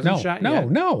hasn't shot yet.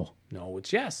 No,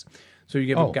 it's yes. So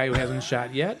you have a guy who hasn't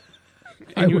shot yet,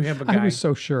 and you have a guy I was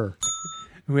so sure.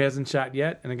 who hasn't shot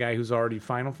yet, and a guy who's already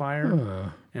final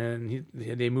fire, and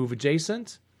they move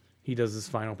adjacent. He does his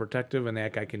final protective, and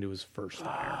that guy can do his first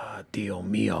fire. Dio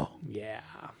mio. Yeah.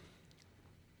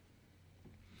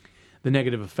 The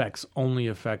negative effects only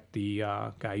affect the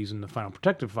guy using the final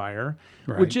protective fire,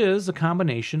 Right. which is a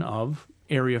combination of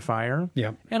area fire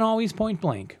Yep. and always point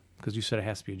blank, because you said it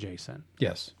has to be adjacent.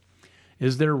 Yes.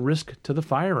 Is there risk to the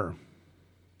firer?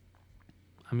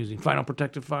 I'm using final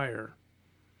protective fire.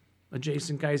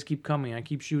 Adjacent guys keep coming. I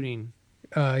keep shooting.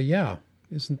 Yeah.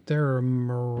 Isn't there a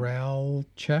morale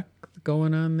check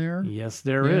going on there? Yes,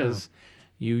 there is.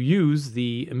 You use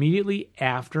the immediately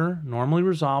after normally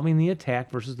resolving the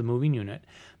attack versus the moving unit.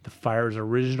 The fire's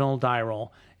original die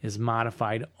roll is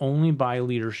modified only by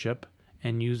leadership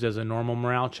and used as a normal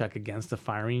morale check against the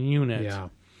firing unit. Yeah.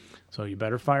 So you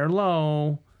better fire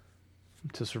low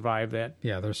to survive that.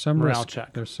 Yeah, there's some Morale risk.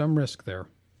 check. There's some risk there.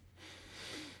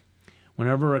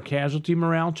 Whenever a casualty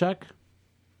morale check,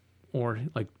 or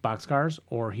like boxcars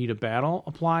or heat of battle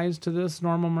applies to this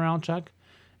normal morale check,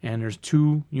 and there's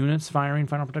 2 units firing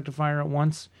final protective fire at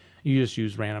once, you just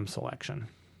use random selection.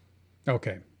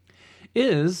 Okay.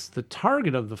 Is the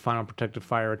target of the final protective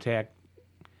fire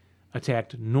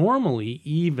attacked normally,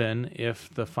 even if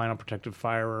the final protective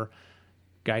fire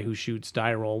guy who shoots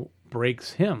die roll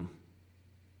breaks him?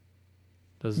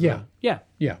 Yeah. Yeah.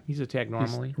 Yeah. He's attacked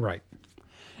normally. Right.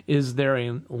 Is there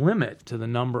a limit to the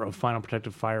number of final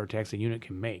protective fire attacks a unit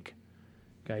can make?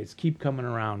 Guys, keep coming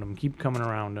around him. Keep coming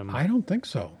around him. I don't think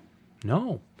so.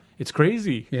 No. It's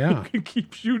crazy. Yeah.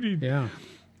 Keep shooting. Yeah.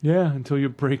 Yeah, until you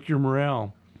break your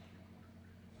morale.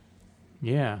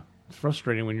 Yeah. It's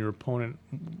frustrating when your opponent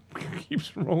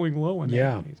keeps rolling low in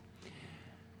that case.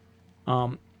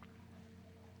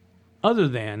 Other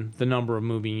than the number of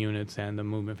moving units and the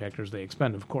movement factors they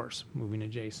expend, of course, moving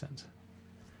adjacent.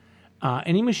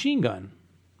 Any machine gun,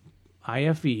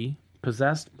 IFE,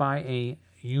 possessed by a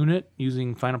unit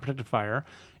using final protective fire,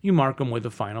 you mark them with a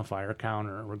final fire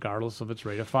counter, regardless of its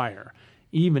rate of fire,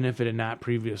 even if it had not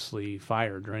previously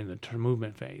fired during the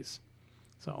movement phase.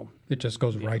 So It just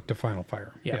goes right to final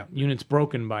fire. yeah, units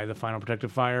broken by the final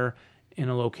protective fire in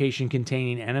a location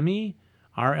containing enemy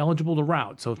are eligible to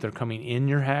route. So if they're coming in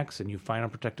your hex and you final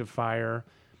protective fire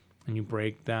and you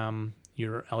break them,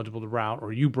 you're eligible to route,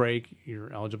 or you break,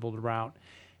 you're eligible to route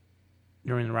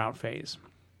during the route phase.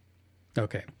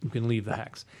 Okay. You can leave the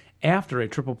hex. After a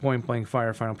triple point blank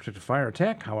fire final protective fire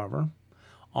attack, however,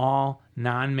 all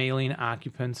non-mailing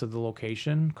occupants of the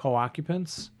location,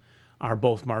 co-occupants, are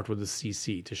both marked with a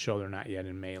CC to show they're not yet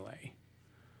in melee.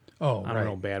 Oh, I'm right.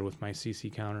 real bad with my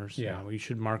CC counters. Yeah. You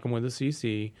should mark them with a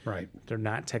CC. Right. They're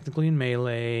not technically in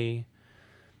melee.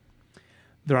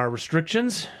 There are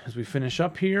restrictions as we finish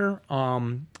up here. A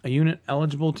unit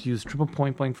eligible to use triple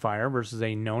point blank fire versus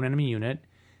a known enemy unit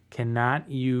cannot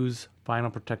use final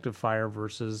protective fire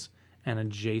versus an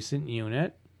adjacent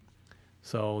unit.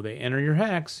 So they enter your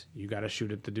hex, you got to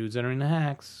shoot at the dudes entering the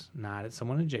hex, not at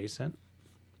someone adjacent.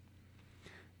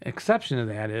 Exception to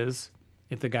that is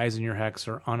if the guys in your hex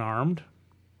are unarmed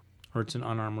or it's an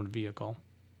unarmored vehicle.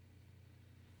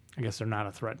 I guess they're not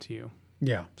a threat to you.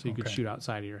 Yeah. So you could shoot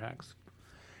outside of your hex.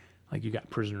 Like you got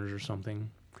prisoners or something.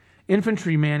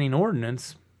 Infantry manning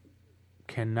ordnance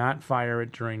cannot fire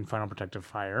it during final protective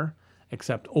fire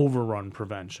except overrun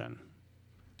prevention.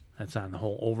 That's on the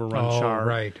whole overrun chart.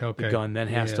 Right. Okay. The gun then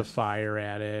has to fire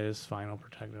at it as final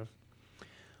protective.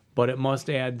 But it must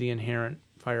add the inherent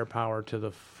firepower to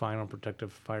the final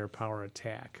protective firepower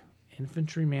attack.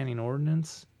 Infantry manning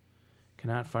ordnance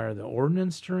cannot fire the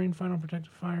ordnance during final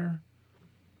protective fire,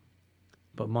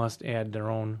 but must add their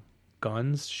own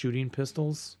guns, shooting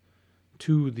pistols,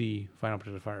 to the final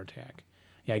protective fire attack.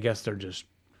 Yeah, I guess they're just,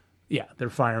 they're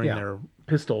firing their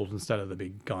pistols instead of the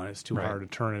big gun. It's too hard to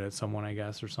turn it at someone, I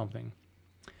guess, or something.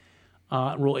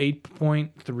 Rule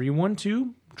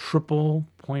 8.312, triple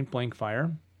point blank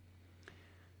fire.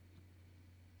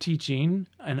 Teaching,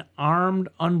 an armed,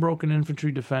 unbroken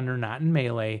infantry defender not in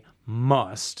melee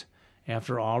must,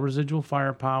 after all residual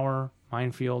firepower,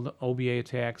 minefield, OBA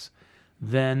attacks,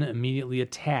 then immediately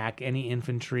attack any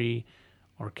infantry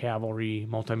or cavalry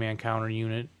multi-man counter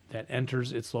unit that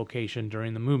enters its location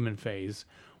during the movement phase,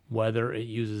 whether it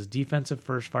uses defensive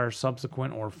first fire,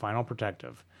 subsequent, or final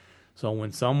protective. So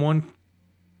when someone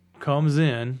comes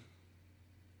in,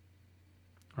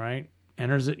 right,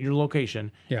 enters at your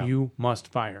location, you must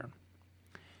fire.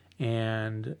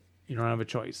 And you don't have a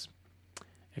choice.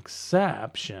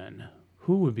 Exception.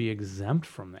 Who would be exempt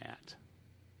from that?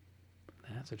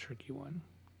 That's a tricky one.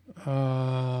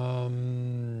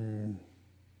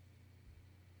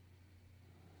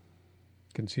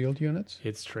 Concealed units?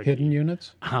 It's tricky. Hidden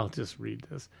units? I'll just read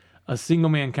this. A single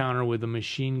man counter with a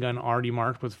machine gun already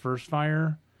marked with first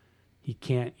fire. He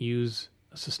can't use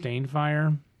a sustained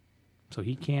fire. So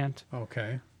he can't.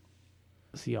 Okay.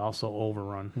 See also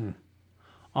overrun.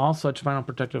 All such final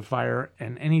protective fire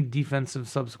and any defensive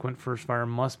subsequent first fire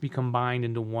must be combined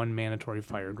into one mandatory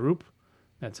fire group.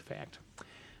 That's a fact.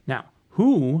 Now,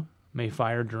 who may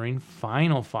fire during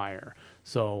final fire?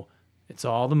 So it's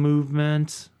all the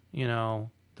movement, the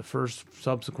first,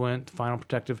 subsequent, final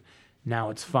protective. Now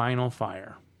it's final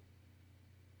fire.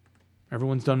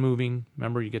 Everyone's done moving.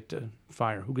 Remember, you get to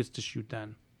fire. Who gets to shoot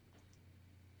then?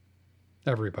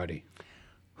 Everybody.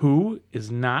 Who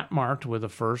is not marked with a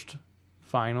first,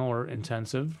 final, or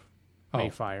intensive may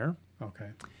fire. Okay.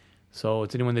 So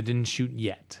it's anyone that didn't shoot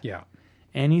yet. Yeah.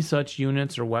 Any such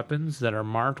units or weapons that are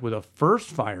marked with a first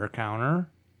fire counter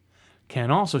can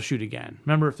also shoot again.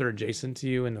 Remember, if they're adjacent to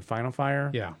you in the final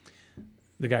fire,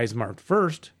 the guys marked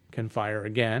first can fire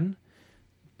again,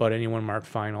 but anyone marked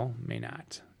final may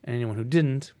not. And anyone who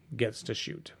didn't gets to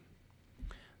shoot.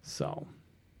 So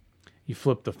you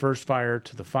flip the first fire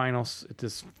to the final at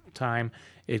this time.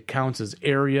 It counts as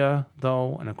area,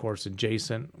 though, and of course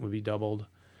adjacent would be doubled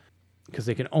because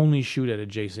they can only shoot at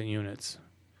adjacent units.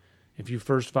 If you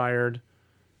first fired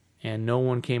and no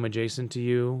one came adjacent to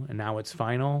you and now it's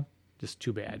final, just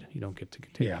too bad. You don't get to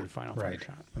take your final fire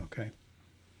shot. Okay.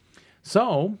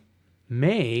 So,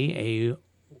 may a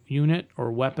unit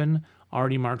or weapon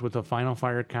already marked with a final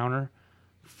fire counter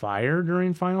fire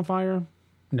during final fire?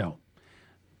 No.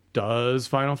 Does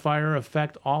final fire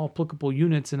affect all applicable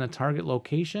units in a target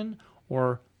location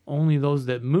or only those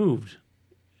that moved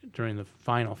during the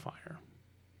final fire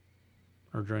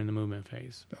or during the movement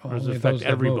phase? Or does it affect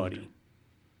everybody?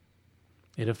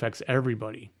 It affects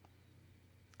everybody.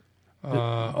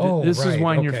 This is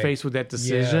when you're faced with that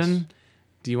decision. Yes.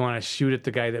 Do you want to shoot at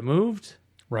the guy that moved?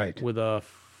 Right. With a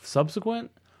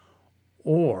subsequent?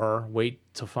 Or wait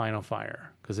till final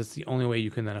fire? Because it's the only way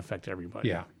you can then affect everybody.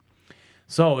 Yeah.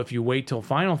 So if you wait till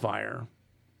final fire,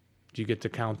 do you get to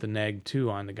count the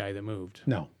neg-2 on the guy that moved?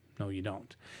 No. No, you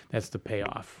don't. That's the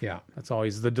payoff. Yeah. That's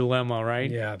always the dilemma, right?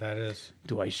 Yeah, that is.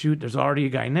 Do I shoot? There's already a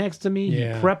guy next to me.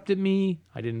 Yeah. He prepped at me.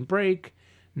 I didn't break.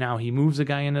 Now he moves a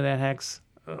guy into that hex.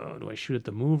 Do I shoot at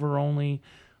the mover only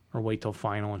or wait till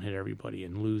final and hit everybody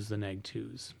and lose the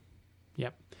neg-2s?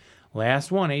 Yep.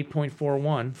 Last one,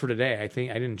 8.41 for today. I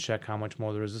think I didn't check how much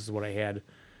more there is. This is what I had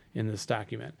in this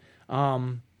document.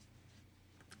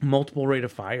 Multiple rate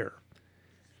of fire.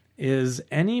 Is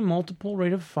any multiple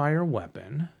rate of fire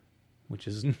weapon, which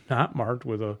is not marked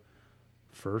with a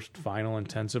first, final,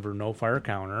 intensive, or no fire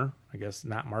counter, I guess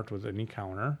not marked with any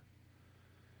counter,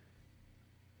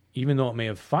 even though it may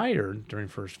have fired during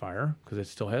first fire, because it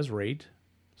still has rate,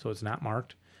 so it's not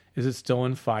marked, is it still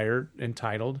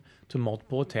entitled to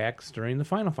multiple attacks during the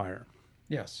final fire?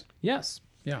 Yes. Yes.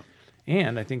 Yeah.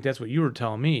 And I think that's what you were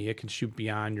telling me. It can shoot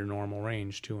beyond your normal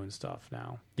range too and stuff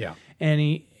now. Yeah.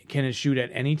 Can it shoot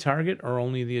at any target or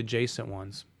only the adjacent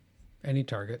ones? Any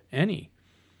target. Any.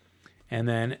 And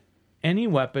then any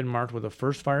weapon marked with a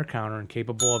first fire counter and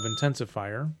capable of intensive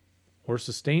fire or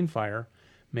sustained fire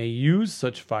may use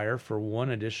such fire for one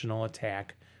additional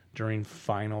attack during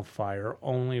final fire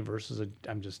only versus,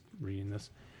 I'm just reading this,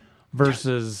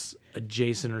 versus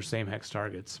adjacent or same hex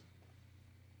targets.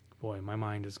 Boy, my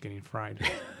mind is getting fried.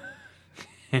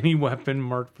 Any weapon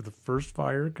marked with a first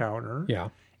fire counter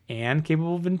and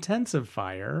capable of intensive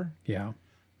fire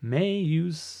may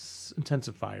use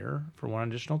intensive fire for one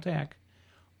additional attack.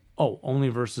 Oh, only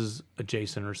versus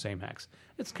adjacent or same hex.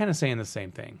 It's kind of saying the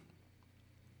same thing.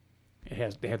 They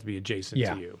have to be adjacent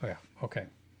to you. Yeah. Okay.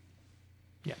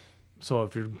 Yeah. So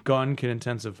if your gun can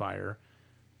intensive fire,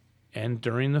 and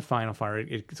during the final fire,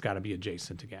 it's got to be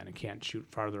adjacent again. It can't shoot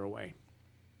farther away.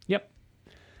 Yep.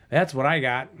 That's what I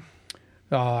got.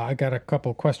 I got a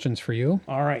couple questions for you.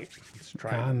 All right. Let's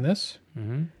try on this.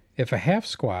 Mm-hmm. If a half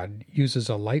squad uses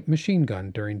a light machine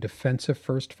gun during defensive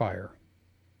first fire,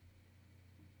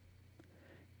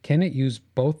 can it use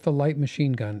both the light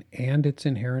machine gun and its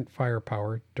inherent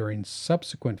firepower during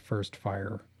subsequent first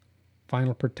fire,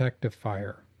 final protective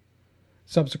fire,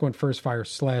 subsequent first fire /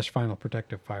 final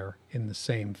protective fire in the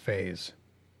same phase?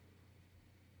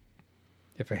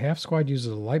 If a half squad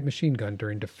uses a light machine gun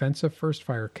during defensive first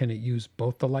fire, can it use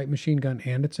both the light machine gun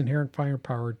and its inherent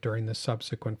firepower during the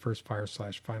subsequent first fire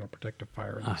 / final protective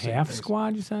fire in the same half phase?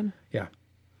 Squad, you said? Yeah.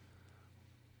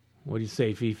 What do you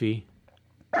say, Fifi?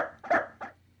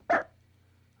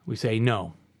 We say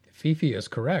no. Fifi is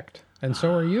correct, and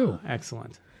so are you.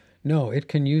 Excellent. No, it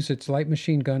can use its light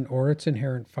machine gun or its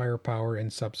inherent firepower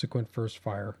in subsequent first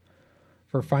fire.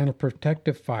 For final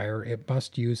protective fire, it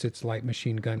must use its light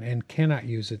machine gun and cannot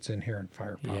use its inherent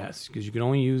firepower. Yes, because you can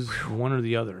only use one or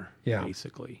the other,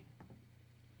 basically.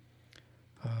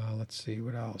 Let's see,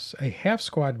 what else? A half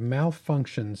squad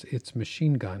malfunctions its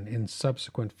machine gun in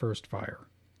subsequent first fire.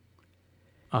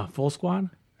 Full squad?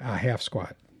 Half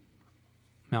squad.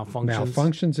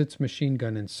 Malfunctions its machine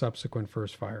gun in subsequent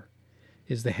first fire.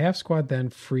 Is the half squad then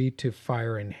free to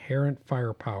fire inherent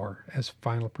firepower as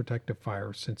final protective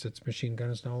fire since its machine gun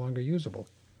is no longer usable?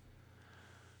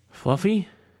 Fluffy?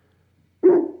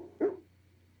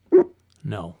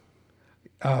 No.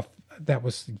 That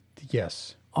was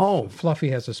yes. Oh. Fluffy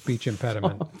has a speech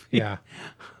impediment. Fluffy. Yeah.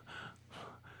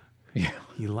 Yeah.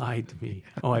 He lied to me.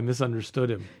 Oh, I misunderstood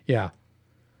him. Yeah.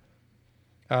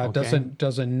 Okay.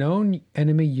 Does a known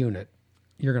enemy unit,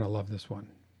 you're going to love this one,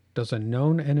 does a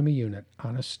known enemy unit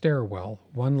on a stairwell,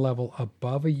 one level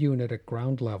above a unit at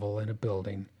ground level in a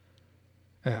building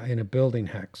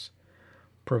hex,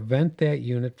 prevent that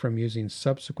unit from using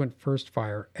subsequent first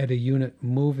fire at a unit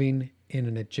moving in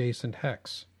an adjacent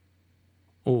hex?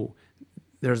 Oh,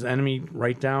 there's an enemy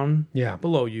right down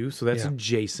below you, so that's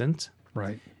adjacent.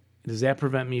 Right. Does that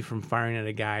prevent me from firing at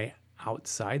a guy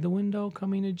outside the window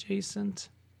coming adjacent?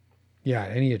 Yeah,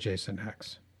 any adjacent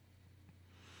hex.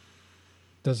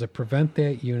 Does it prevent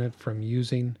that unit from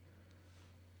using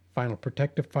final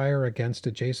protective fire against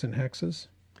adjacent hexes?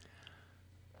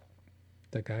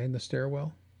 The guy in the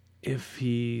stairwell?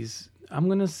 I'm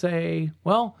going to say,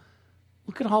 well,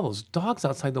 look at all those dogs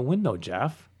outside the window,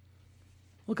 Jeff.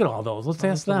 Look at all those. Let's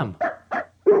ask them.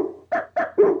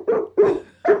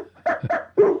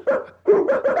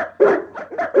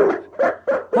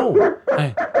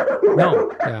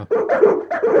 No. Yeah.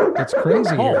 It's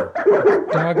crazy here.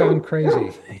 It's doggone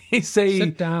crazy. They say...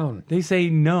 Sit down. They say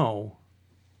no.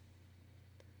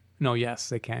 No, yes,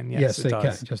 they can. Yes, they can.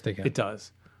 Yes, they can. It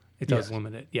does. It does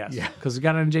limit it, yes. Because we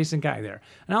got an adjacent guy there.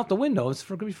 And out the window, it's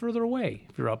going to be further away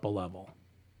if you're up a level.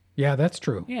 Yeah, that's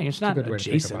true. Yeah, it's not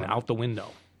adjacent, out the window.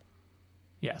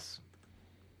 Yes.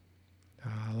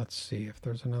 Let's see if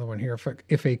there's another one here.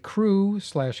 If a crew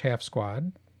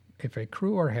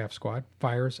or half squad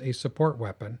fires a support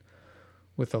weapon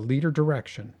with a leader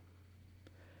direction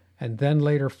and then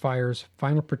later fires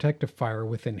final protective fire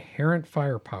with inherent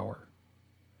firepower,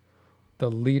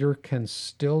 the leader can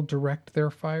still direct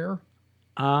their fire?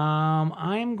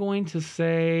 I'm going to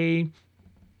say...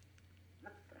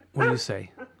 What do you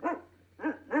say?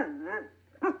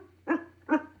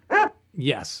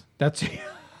 Yes. That's...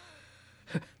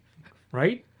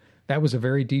 Right? That was a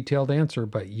very detailed answer,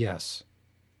 but yes.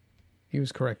 He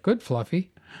was correct. Good,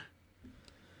 Fluffy.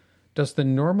 Does the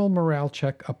normal morale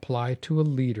check apply to a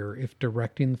leader if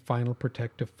directing the final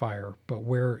protective fire, but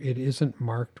where it isn't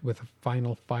marked with a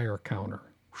final fire counter?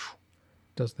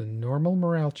 Does the normal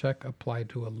morale check apply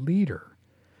to a leader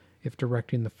if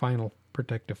directing the final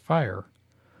protective fire,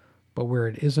 but where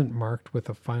it isn't marked with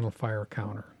a final fire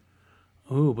counter?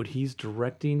 Oh, but he's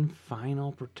directing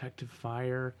final protective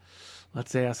fire.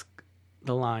 Let's ask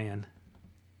the lion.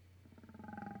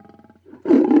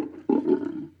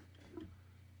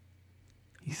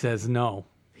 He says no.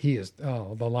 He is.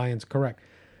 Oh, the lion's correct.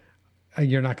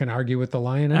 You're not going to argue with the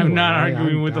lion anyway. I'm not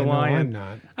arguing with the lion. I'm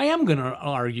not. I am going to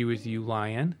argue with you,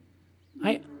 lion.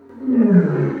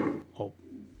 Oh.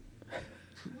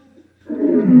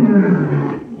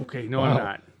 Okay, no, wow. I'm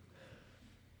not.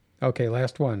 Okay,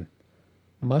 last one.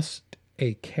 Must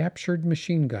a captured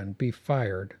machine gun be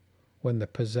fired when the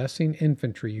possessing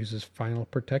infantry uses final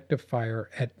protective fire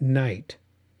at night,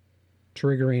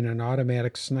 triggering an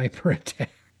automatic sniper attack?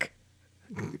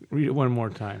 Read it one more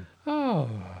time. Oh.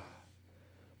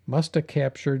 Must a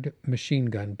captured machine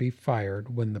gun be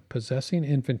fired when the possessing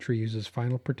infantry uses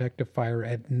final protective fire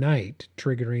at night,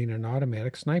 triggering an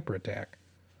automatic sniper attack?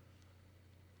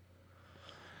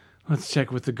 Let's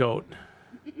check with the goat.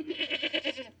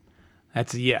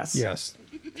 That's a yes. Yes.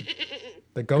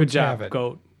 The goats have it.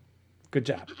 Goat. Good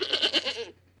job.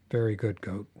 Very good,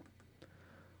 goat.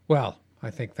 Well, I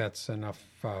think that's enough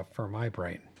for my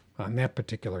brain on that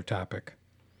particular topic.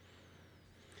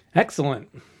 Excellent.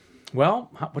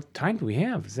 Well, what time do we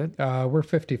have? Is that? We're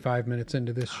 55 minutes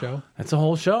into this show. That's a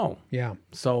whole show. Yeah.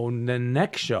 So the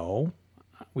next show,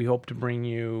 we hope to bring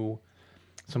you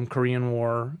some Korean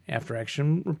War after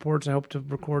action reports. I hope to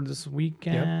record this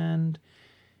weekend.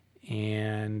 Yep.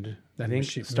 And I think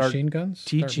start machine guns?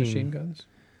 Teaching start machine guns.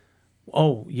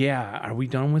 Oh yeah, are we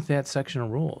done with that section of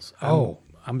rules?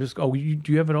 I'm just. Oh, do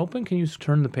you have it open? Can you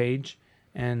turn the page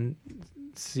and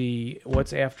see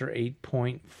what's after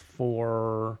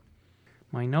 8.4?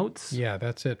 My notes. Yeah,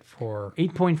 that's it for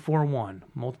 8.41.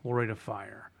 Multiple rate of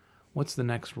fire. What's the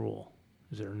next rule?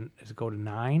 Does it go to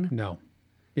 9? No.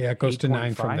 Yeah, it goes to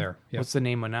 9 from there. Yep. What's the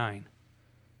name of 9?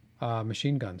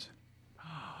 Machine guns.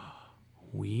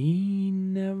 We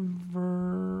never...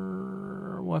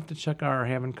 We'll have to check our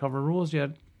haven't covered rules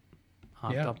yet.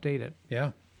 I'll have to update it.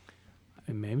 Yeah.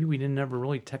 And maybe we didn't ever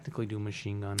really technically do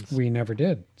machine guns. We never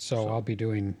did. So I'll be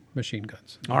doing machine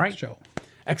guns. All right. Show.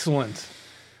 Excellent.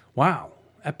 Wow.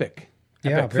 Epic.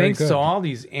 Yeah, Epic. very Thanks good. to all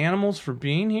these animals for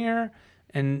being here.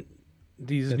 And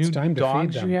these It's new time to feed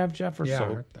dogs them. you have, Jeff, are Yeah,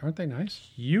 so aren't they nice?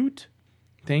 cute.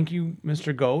 Thank you,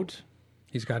 Mr. Goat.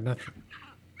 He's got nothing.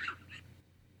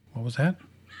 What was that?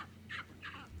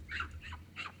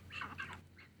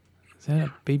 Is that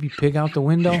a baby pig out the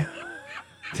window?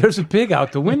 There's a pig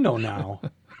out the window now.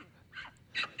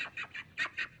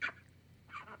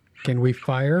 Can we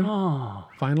fire Oh.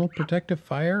 final protective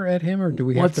fire at him, or do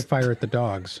we have to fire at the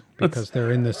dogs because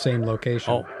they're in the same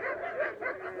location?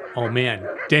 Oh, man.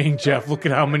 Dang, Jeff, look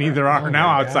at how many there are now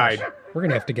my outside. gosh. We're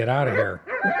gonna have to get out of here.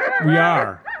 We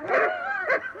are.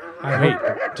 I Hey,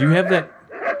 hope. do you have that?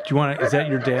 Do you want to? Is that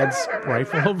your dad's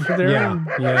rifle over there?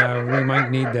 Yeah, we might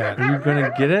need that. Are you going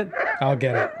to get it? I'll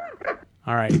get it.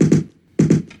 All right.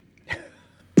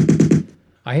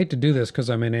 I hate to do this because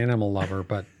I'm an animal lover,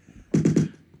 but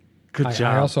Good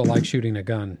job. I also like shooting a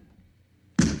gun.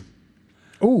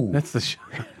 Ooh, That's the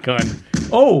gun.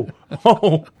 Oh.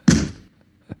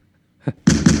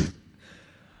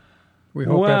 we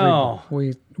hope Wow.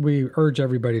 we urge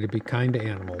everybody to be kind to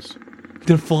animals.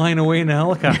 They're flying away in a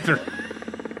helicopter.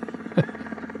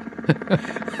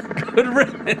 Good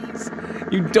riddance.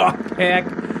 You dog pack.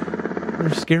 You're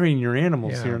scaring your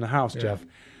animals Yeah, here in the house, yeah. Jeff.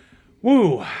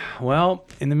 Woo. Well,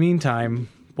 in the meantime,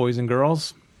 boys and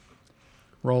girls,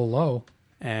 Roll low,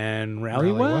 and rally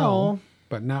rally well.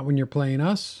 but not when you're playing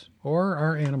us or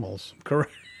our animals.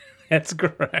 Correct. That's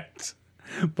correct.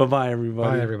 Bye-bye,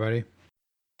 everybody. Bye, everybody.